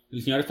ir.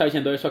 El Señor está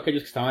diciendo eso a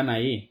aquellos que estaban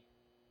ahí,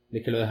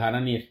 de que lo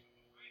dejaran ir.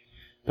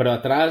 Pero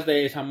atrás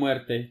de esa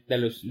muerte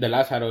de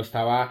Lázaro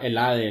estaba el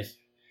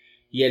Hades.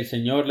 Y el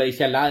Señor le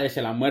dice al Hades,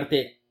 a la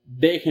muerte,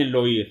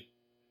 déjenlo ir.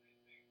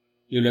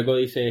 Y luego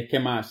dice, ¿qué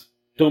más?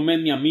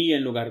 Tómenme a mí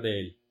en lugar de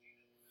él.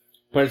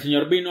 Pero el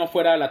Señor vino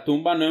afuera de la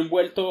tumba no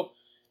envuelto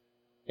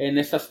en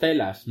estas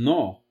telas,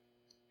 no.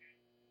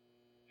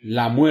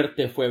 La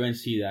muerte fue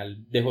vencida,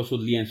 dejó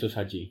sus lienzos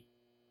allí.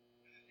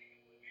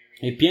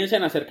 Y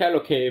piensen acerca de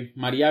lo que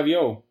María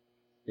vio.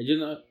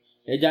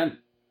 Ella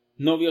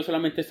no vio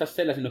solamente estas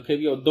telas, sino que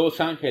vio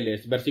dos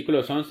ángeles,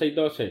 versículos 11 y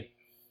 12.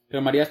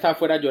 Pero María estaba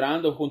afuera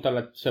llorando junto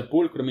al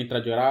sepulcro.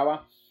 Mientras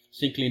lloraba,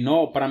 se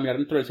inclinó para mirar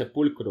dentro del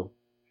sepulcro.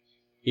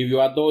 Y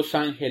vio a dos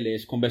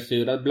ángeles con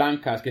vestiduras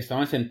blancas que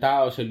estaban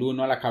sentados, el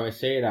uno a la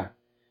cabecera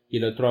y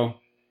el otro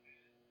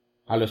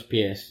a los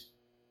pies.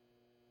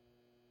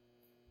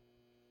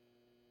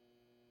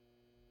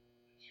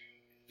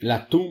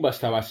 La tumba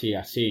está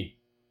vacía, sí.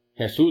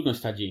 Jesús no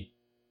está allí.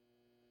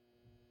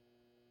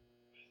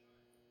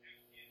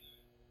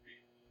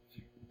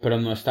 Pero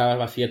no estaba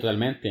vacía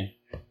totalmente.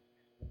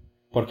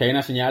 Porque hay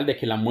una señal de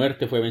que la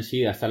muerte fue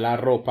vencida. Está la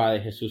ropa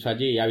de Jesús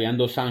allí. Habían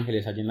dos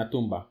ángeles allí en la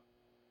tumba.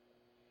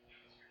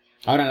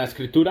 Ahora, en la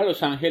escritura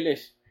los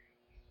ángeles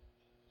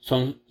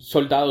son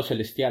soldados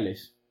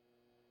celestiales.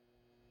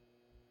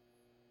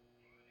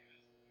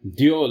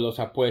 Dios los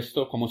ha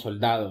puesto como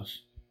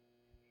soldados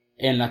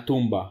en la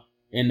tumba,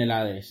 en el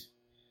Hades.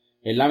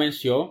 Él la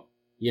venció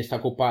y está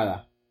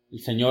ocupada. El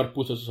Señor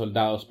puso sus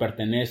soldados,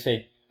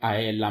 pertenece a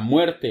Él. La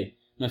muerte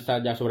no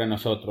está ya sobre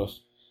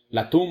nosotros.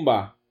 La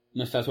tumba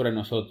no está sobre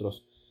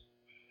nosotros.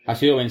 Ha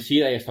sido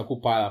vencida y está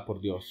ocupada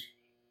por Dios.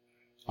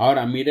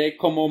 Ahora, mire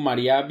cómo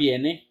María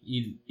viene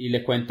y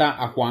le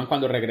cuenta a Juan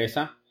cuando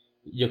regresa.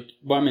 Yo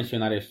voy a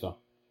mencionar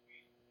esto.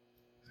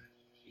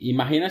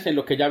 Imagínense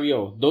lo que ella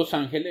vio. Dos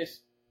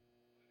ángeles.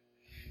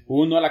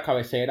 Uno a la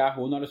cabecera,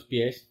 uno a los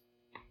pies.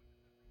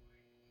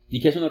 ¿Y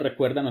qué eso nos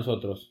recuerda a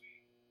nosotros?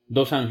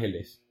 Dos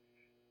ángeles.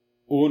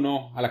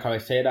 Uno a la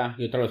cabecera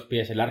y otro a los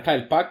pies. El arca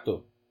del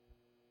pacto.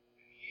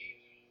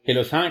 Que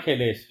los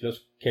ángeles,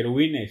 los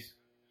querubines,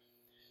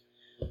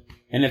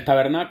 en el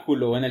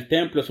tabernáculo, en el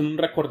templo, son un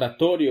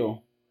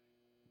recordatorio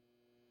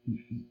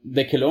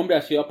de que el hombre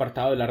ha sido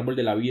apartado del árbol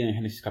de la vida en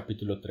Génesis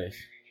capítulo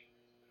 3.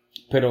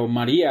 Pero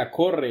María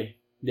corre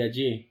de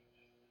allí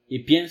y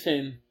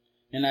piensen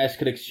en la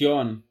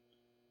descripción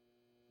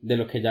de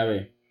lo que ella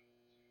ve.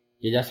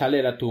 Y ella sale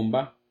de la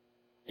tumba,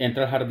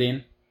 entra al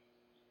jardín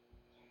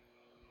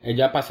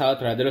Ella ha pasado a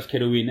través de los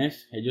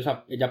querubines,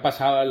 ella ha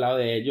pasado al lado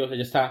de ellos,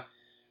 ella está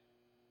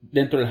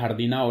dentro del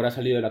jardín ahora, ha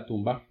salido de la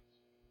tumba.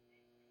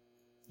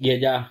 Y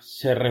ella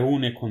se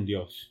reúne con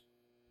Dios.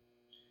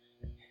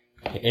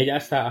 Ella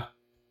está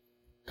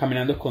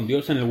caminando con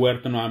Dios en el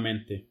huerto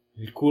nuevamente.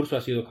 El curso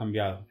ha sido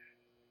cambiado.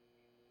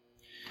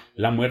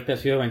 La muerte ha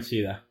sido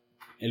vencida.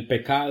 El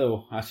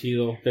pecado ha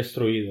sido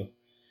destruido.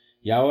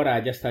 Y ahora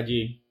ella está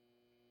allí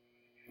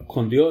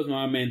con Dios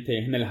nuevamente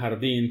en el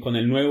jardín, con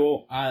el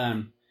nuevo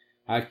Adán,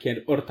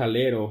 aquel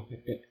hortalero,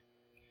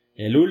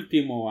 el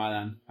último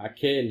Adán,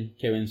 aquel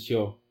que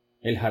venció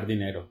el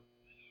jardinero.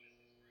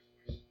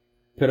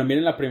 Pero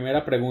miren la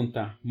primera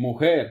pregunta.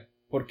 Mujer,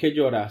 ¿por qué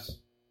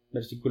lloras?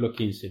 Versículo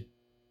 15.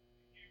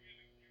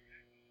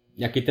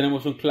 Y aquí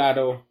tenemos un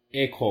claro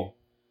eco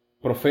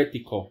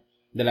profético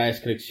de la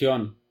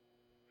descripción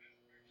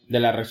de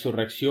la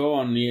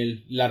resurrección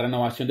y la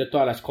renovación de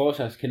todas las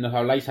cosas que nos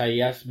habla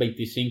Isaías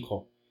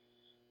 25.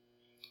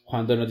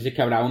 Cuando nos dice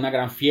que habrá una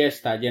gran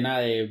fiesta llena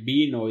de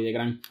vino y de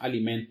gran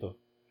alimento,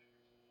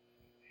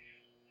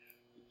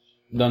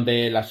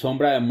 donde la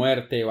sombra de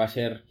muerte va a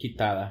ser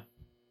quitada.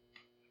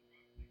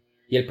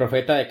 Y el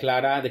profeta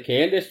declara de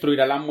que él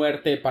destruirá la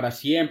muerte para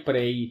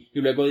siempre y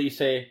luego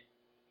dice,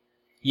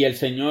 y el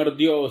Señor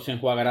Dios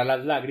enjuagará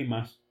las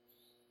lágrimas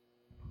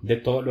de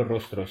todos los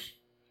rostros.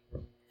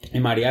 Y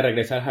María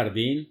regresa al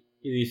jardín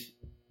y dice,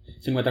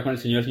 se encuentra con el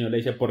Señor le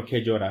dice, ¿por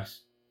qué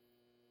lloras?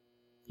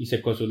 Y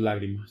secó sus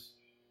lágrimas.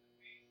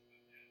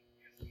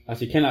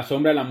 Así que en la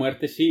sombra de la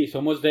muerte sí,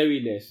 somos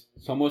débiles,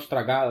 somos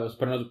tragados,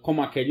 pero no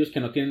como aquellos que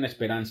no tienen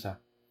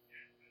esperanza.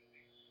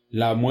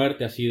 La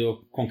muerte ha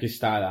sido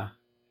conquistada.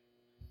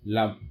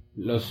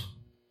 Los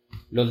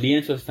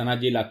lienzos están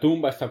allí, la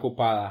tumba está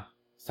ocupada,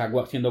 está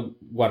siendo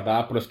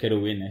guardada por los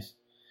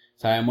querubines.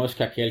 Sabemos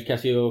que aquel que ha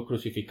sido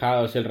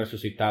crucificado es el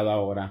resucitado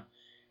ahora.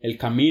 El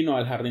camino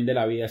al jardín de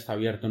la vida está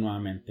abierto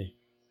nuevamente.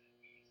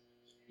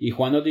 Y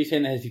Juan nos dice,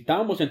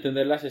 necesitamos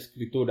entender las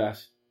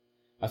escrituras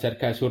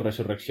acerca de su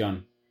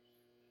resurrección.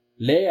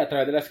 Lee a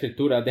través de las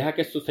escrituras, deja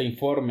que esto te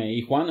informe,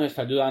 y Juan nos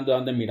está ayudando a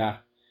dónde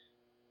mirar.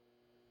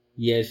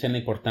 Y esa es la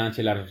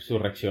importancia de la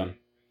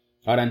resurrección.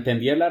 Ahora,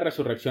 entender la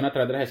resurrección a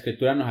través de las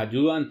escrituras nos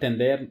ayuda a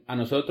entender a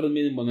nosotros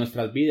mismos,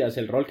 nuestras vidas,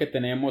 el rol que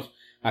tenemos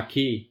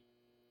aquí,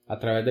 a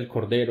través del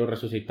Cordero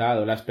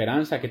resucitado, la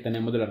esperanza que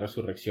tenemos de la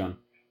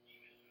resurrección.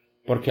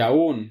 Porque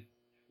aún,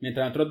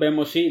 mientras nosotros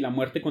vemos, sí, la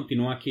muerte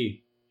continúa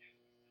aquí.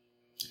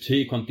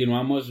 Sí,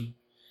 continuamos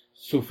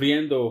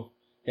sufriendo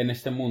en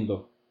este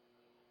mundo.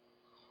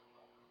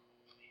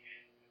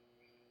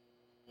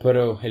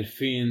 Pero el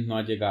fin no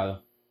ha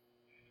llegado.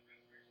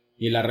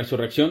 Y la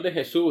resurrección de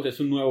Jesús es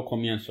un nuevo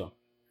comienzo.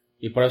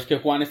 Y por eso es que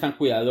Juan es tan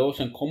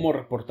cuidadoso en cómo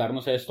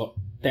reportarnos esto.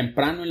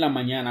 Temprano en la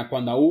mañana,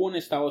 cuando aún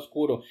estaba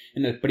oscuro,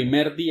 en el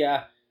primer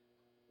día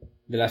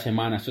de la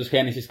semana. Esto es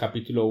Génesis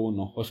capítulo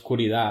 1.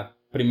 Oscuridad,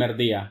 primer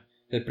día.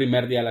 El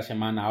primer día de la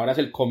semana. Ahora es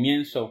el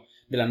comienzo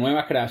de la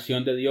nueva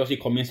creación de Dios y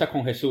comienza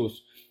con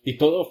Jesús. Y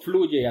todo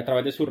fluye a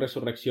través de su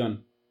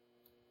resurrección.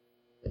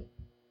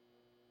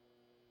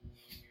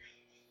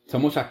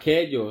 Somos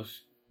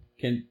aquellos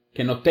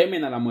que no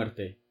temen a la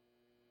muerte.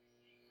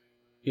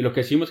 Y lo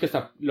que vemos que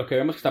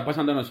está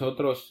pasando a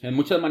nosotros en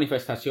muchas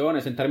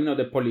manifestaciones, en términos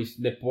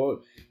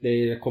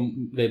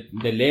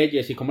de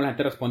leyes y cómo la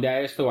gente responde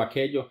a esto o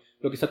aquello,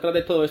 lo que está atrás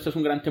de todo esto es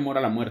un gran temor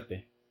a la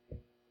muerte.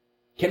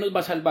 ¿Qué nos va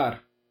a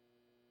salvar?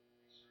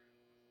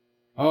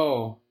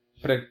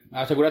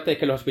 Asegúrate de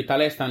que los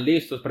hospitales están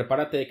listos,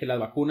 prepárate de que la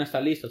vacuna está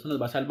lista, eso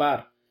nos va a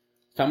salvar.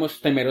 Estamos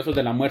temerosos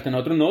de la muerte.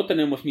 Nosotros no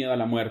tenemos miedo a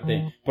la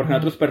muerte, porque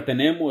nosotros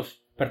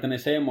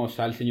pertenecemos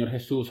al Señor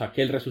Jesús,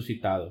 aquel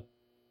resucitado.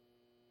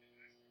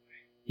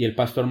 Y el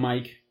pastor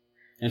Mike,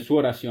 en su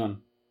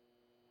oración,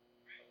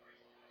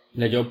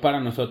 leyó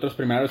para nosotros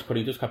 1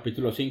 Corintios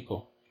capítulo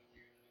 5.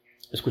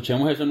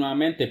 Escuchemos eso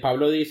nuevamente.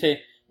 Pablo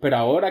dice, pero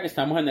ahora que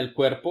estamos en el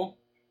cuerpo,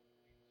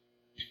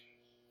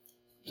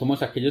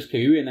 somos aquellos que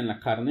viven en la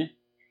carne,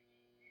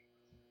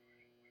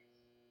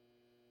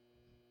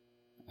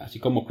 así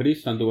como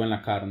Cristo anduvo en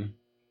la carne.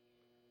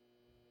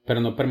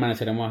 Pero no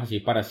permaneceremos así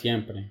para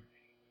siempre.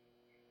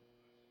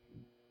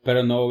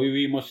 Pero no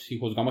vivimos si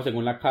juzgamos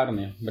según la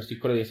carne.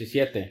 Versículo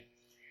 17.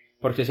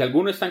 Porque si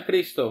alguno está en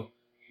Cristo,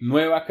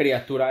 nueva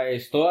criatura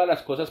es. Todas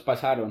las cosas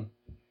pasaron.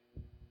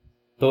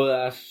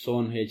 Todas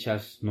son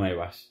hechas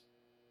nuevas.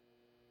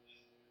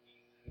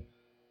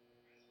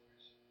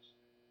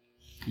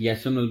 Y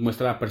eso nos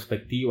muestra la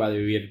perspectiva de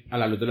vivir a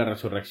la luz de la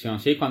resurrección.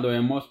 Sí, cuando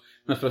vemos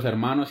nuestros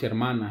hermanos y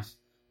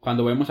hermanas,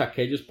 cuando vemos a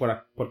aquellos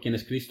por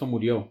quienes Cristo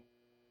murió,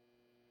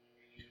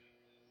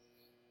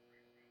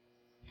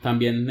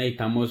 también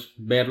necesitamos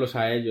verlos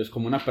a ellos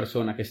como una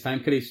persona que está en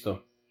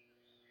Cristo.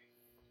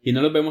 Y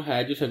no los vemos a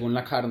ellos según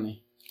la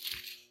carne.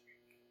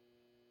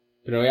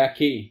 Pero ve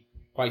aquí,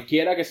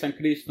 cualquiera que está en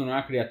Cristo,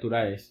 nueva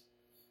criatura es.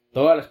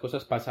 Todas las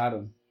cosas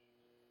pasaron.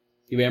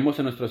 Y vemos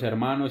en nuestros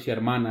hermanos y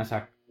hermanas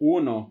a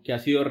uno que ha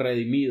sido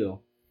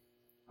redimido.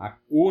 A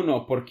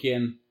uno por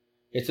quien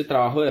este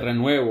trabajo de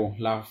renuevo,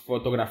 la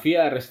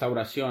fotografía de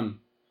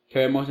restauración que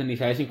vemos en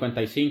Isaías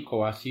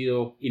 55 ha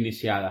sido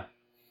iniciada.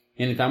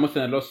 Y necesitamos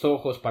tener los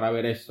ojos para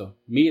ver esto.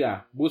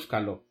 Mira,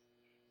 búscalo,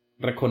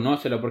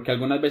 reconócelo, porque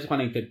algunas veces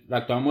cuando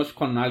interactuamos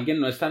con alguien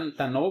no es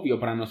tan obvio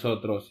para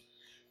nosotros,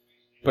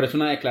 pero es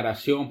una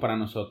declaración para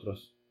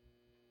nosotros.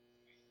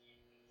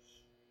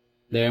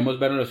 Debemos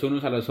vernos los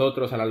unos a los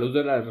otros a la luz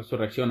de la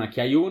resurrección. Aquí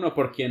hay uno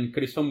por quien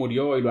Cristo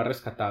murió y lo ha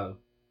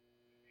rescatado,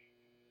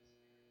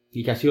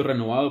 y que ha sido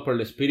renovado por el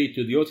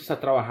Espíritu. Dios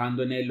está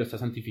trabajando en él, lo está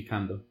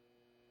santificando.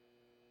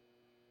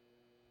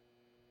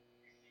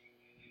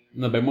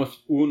 Nos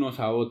vemos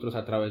unos a otros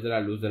a través de la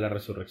luz de la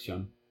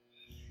resurrección.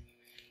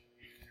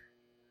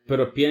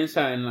 Pero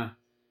piensa en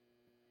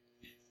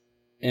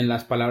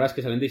las palabras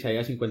que salen de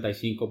Isaías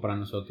 55 para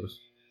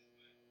nosotros.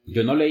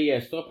 Yo no leí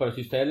esto, pero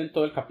si ustedes leen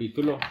todo el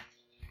capítulo,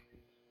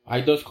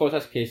 hay dos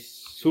cosas que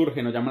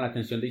surgen o llaman la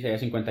atención de Isaías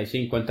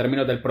 55 en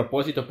términos del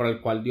propósito para el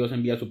cual Dios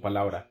envía su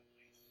palabra.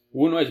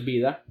 Uno es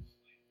vida.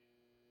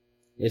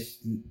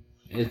 Es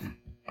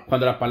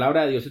cuando la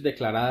palabra de Dios es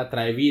declarada,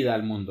 trae vida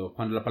al mundo.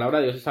 Cuando la palabra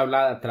de Dios es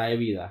hablada, trae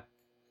vida.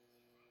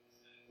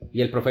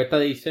 Y el profeta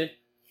dice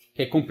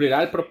que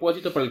cumplirá el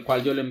propósito por el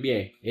cual yo lo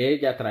envié.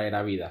 Ella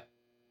traerá vida.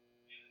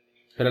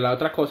 Pero la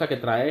otra cosa que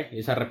trae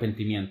es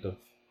arrepentimiento.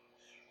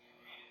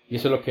 Y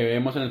eso es lo que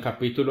vemos en el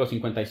capítulo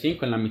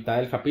 55, en la mitad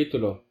del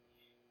capítulo.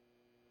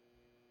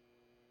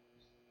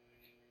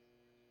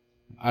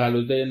 A la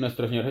luz de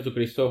nuestro Señor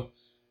Jesucristo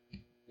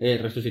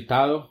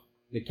resucitado,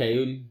 de que hay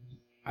un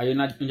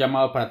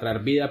llamado para traer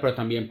vida, pero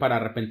también para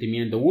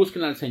arrepentimiento.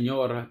 Busquen al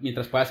Señor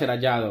mientras pueda ser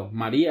hallado.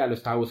 María lo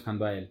estaba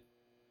buscando a Él.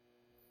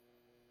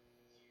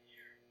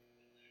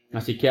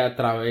 Así que a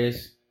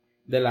través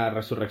de la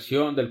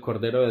resurrección del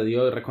Cordero de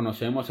Dios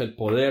reconocemos el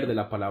poder de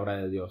la palabra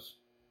de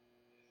Dios.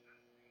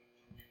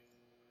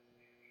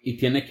 Y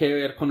tiene que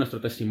ver con nuestro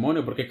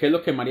testimonio, porque ¿qué es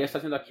lo que María está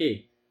haciendo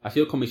aquí? Ha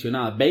sido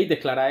comisionada. Ve y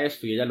declara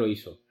esto, y ella lo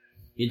hizo.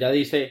 Y ella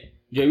dice,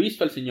 yo he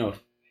visto al Señor.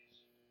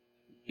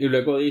 Y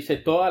luego dice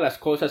todas las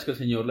cosas que el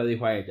Señor le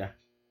dijo a ella.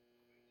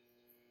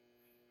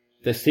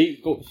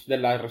 Testigos de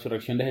la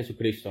resurrección de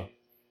Jesucristo.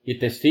 Y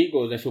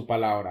testigos de su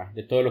palabra,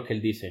 de todo lo que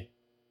Él dice.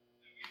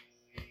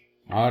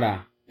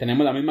 Ahora,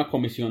 tenemos la misma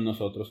comisión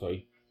nosotros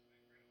hoy.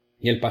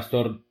 Y el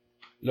pastor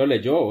lo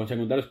leyó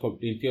en 2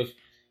 Corintios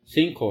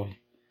 5.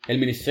 El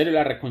ministerio de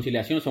la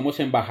reconciliación, somos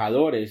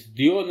embajadores.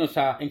 Dios nos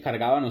ha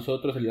encargado a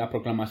nosotros la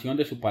proclamación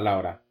de su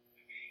palabra.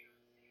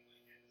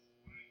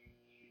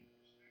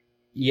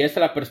 Y esa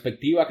es la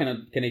perspectiva que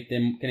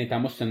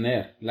necesitamos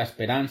tener, la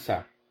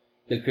esperanza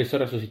del Cristo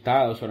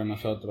resucitado sobre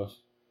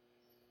nosotros.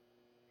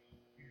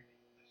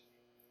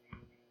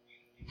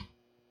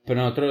 Pero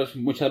nosotros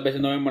muchas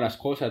veces no vemos las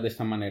cosas de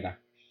esta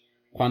manera.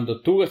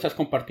 Cuando tú estás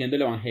compartiendo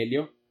el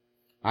Evangelio,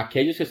 a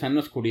aquellos que están en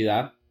la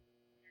oscuridad,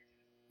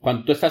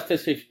 cuando tú estás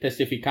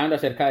testificando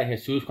acerca de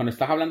Jesús, cuando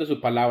estás hablando de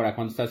su palabra,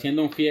 cuando estás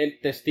siendo un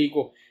fiel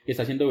testigo y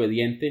estás siendo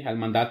obediente al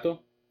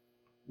mandato,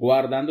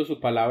 guardando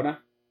su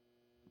palabra,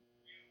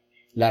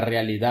 la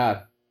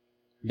realidad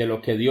de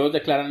lo que Dios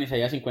declara en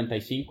Isaías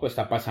 55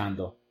 está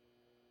pasando.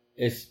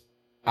 Es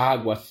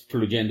aguas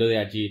fluyendo de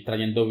allí,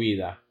 trayendo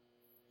vida.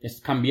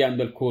 Es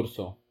cambiando el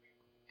curso.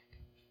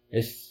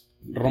 Es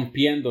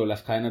rompiendo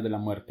las cadenas de la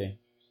muerte.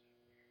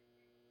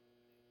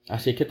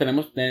 Así que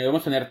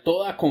debemos tener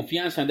toda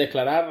confianza en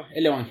declarar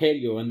el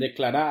Evangelio, en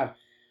declarar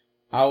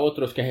a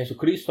otros que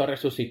Jesucristo ha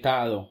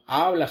resucitado.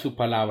 Habla su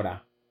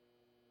palabra.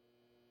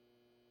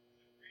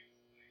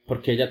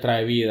 Porque ella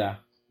trae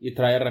vida y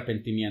trae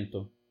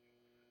arrepentimiento.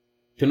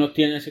 Tú no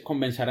tienes que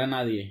convencer a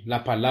nadie.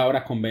 La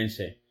palabra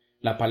convence.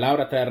 La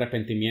palabra trae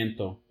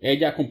arrepentimiento.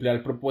 Ella cumplirá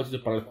el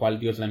propósito para el cual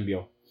Dios la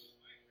envió.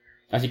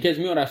 Así que es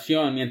mi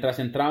oración mientras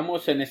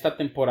entramos en esta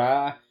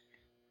temporada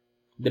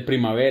de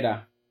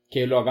primavera,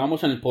 que lo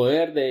hagamos en el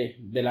poder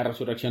de la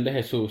resurrección de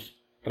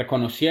Jesús,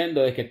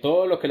 reconociendo de que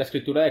todo lo que la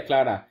Escritura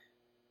declara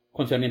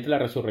concerniente a la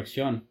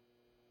resurrección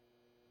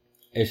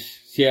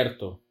es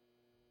cierto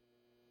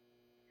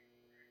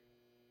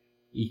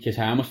y que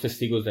seamos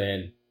testigos de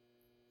Él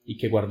y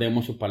que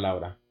guardemos su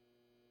palabra.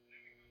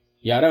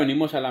 Y ahora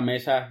venimos a la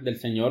mesa del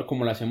Señor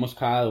como lo hacemos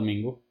cada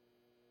domingo.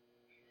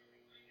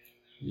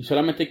 Y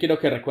solamente quiero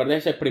que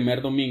recuerdes ese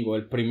primer domingo,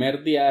 el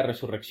primer día de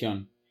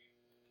resurrección.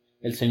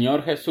 El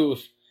Señor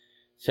Jesús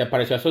se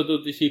apareció a sus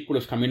 2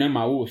 discípulos camino a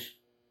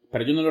Emaús,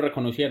 pero ellos no lo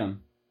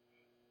reconocieron.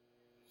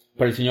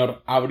 Pero el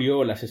Señor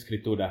abrió las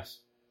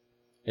Escrituras.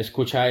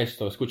 Escucha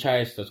esto, escucha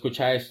esto,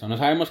 escucha esto. No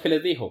sabemos qué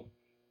les dijo.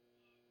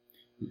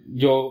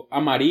 Yo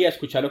amaría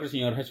escuchar lo que el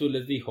Señor Jesús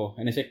les dijo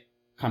en ese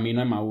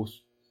camino a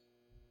Emaús.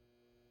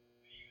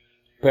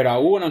 Pero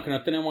aún, aunque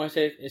no tenemos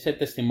ese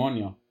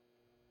testimonio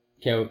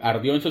que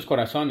ardió en sus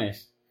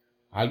corazones,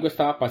 algo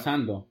estaba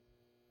pasando.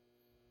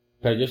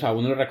 Pero ellos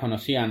aún no lo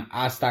reconocían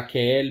hasta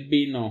que Él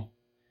vino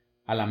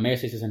a la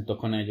mesa y se sentó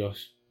con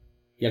ellos.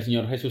 Y el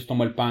Señor Jesús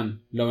tomó el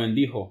pan, lo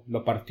bendijo,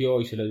 lo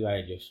partió y se lo dio a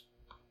ellos.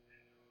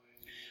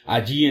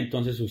 Allí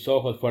entonces sus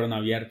ojos fueron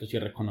abiertos y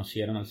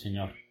reconocieron al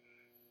Señor.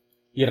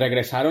 Y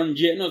regresaron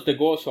llenos de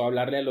gozo a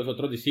hablarle a los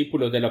otros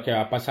discípulos de lo que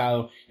había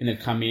pasado en el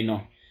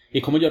camino.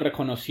 Y cómo ellos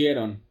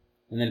reconocieron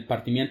en el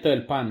partimiento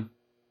del pan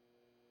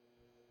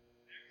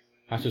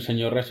a su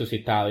Señor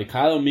resucitado. Y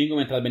cada domingo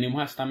mientras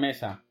venimos a esta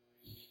mesa,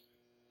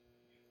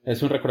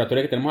 es un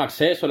recordatorio que tenemos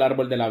acceso al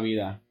árbol de la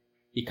vida.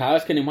 Y cada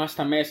vez que venimos a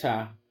esta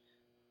mesa,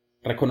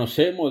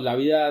 reconocemos la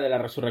vida de la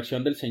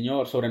resurrección del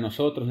Señor sobre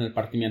nosotros en el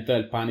partimiento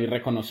del pan y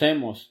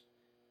reconocemos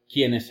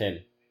quién es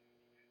Él.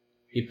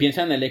 Y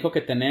piensa en el eco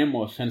que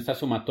tenemos en esta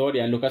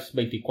sumatoria en Lucas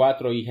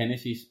 24 y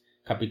Génesis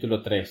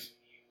capítulo 3.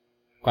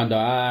 Cuando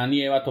Adán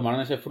y Eva tomaron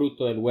ese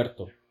fruto del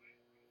huerto,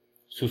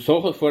 sus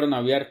ojos fueron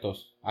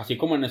abiertos, así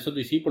como en estos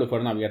discípulos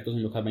fueron abiertos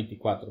en Lucas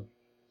 24.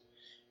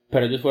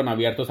 Pero ellos fueron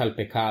abiertos al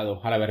pecado,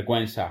 a la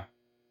vergüenza,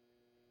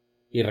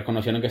 y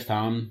reconocieron que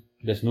estaban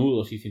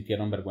desnudos y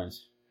sintieron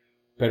vergüenza.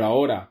 Pero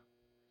ahora,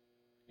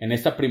 en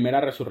esta primera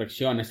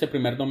resurrección, este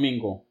primer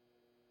domingo,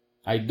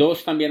 hay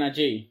dos también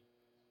allí,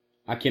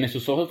 a quienes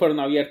sus ojos fueron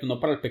abiertos no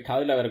para el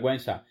pecado y la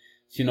vergüenza,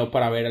 sino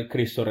para ver al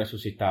Cristo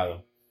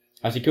resucitado.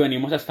 Así que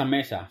venimos a esta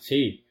mesa,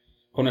 sí,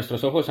 con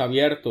nuestros ojos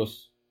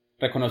abiertos,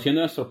 reconociendo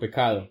nuestro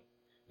pecado,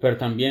 pero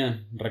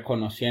también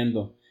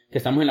reconociendo que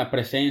estamos en la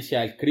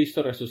presencia del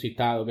Cristo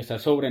resucitado que está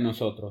sobre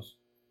nosotros.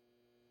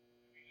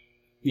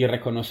 Y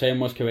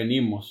reconocemos que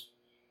venimos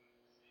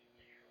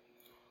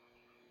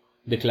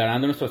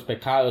declarando nuestros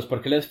pecados,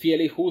 porque Él es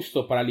fiel y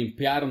justo para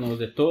limpiarnos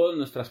de todas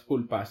nuestras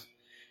culpas.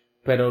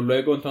 Pero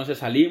luego entonces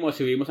salimos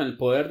y vivimos en el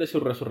poder de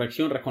su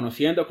resurrección,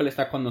 reconociendo que Él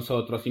está con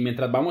nosotros. Y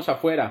mientras vamos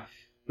afuera,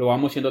 lo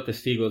vamos siendo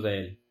testigos de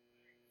Él,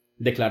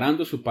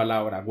 declarando su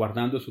palabra,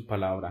 guardando su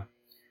palabra.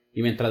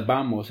 Y mientras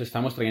vamos,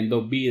 estamos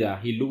trayendo vida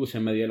y luz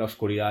en medio de la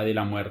oscuridad y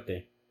la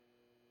muerte.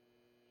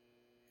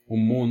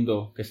 Un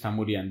mundo que está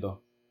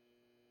muriendo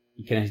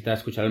y que necesita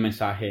escuchar el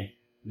mensaje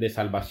de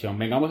salvación.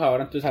 Vengamos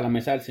ahora entonces a la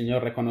mesa del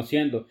Señor,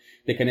 reconociendo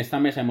de que en esta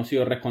mesa hemos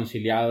sido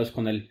reconciliados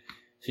con el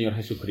Señor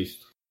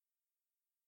Jesucristo.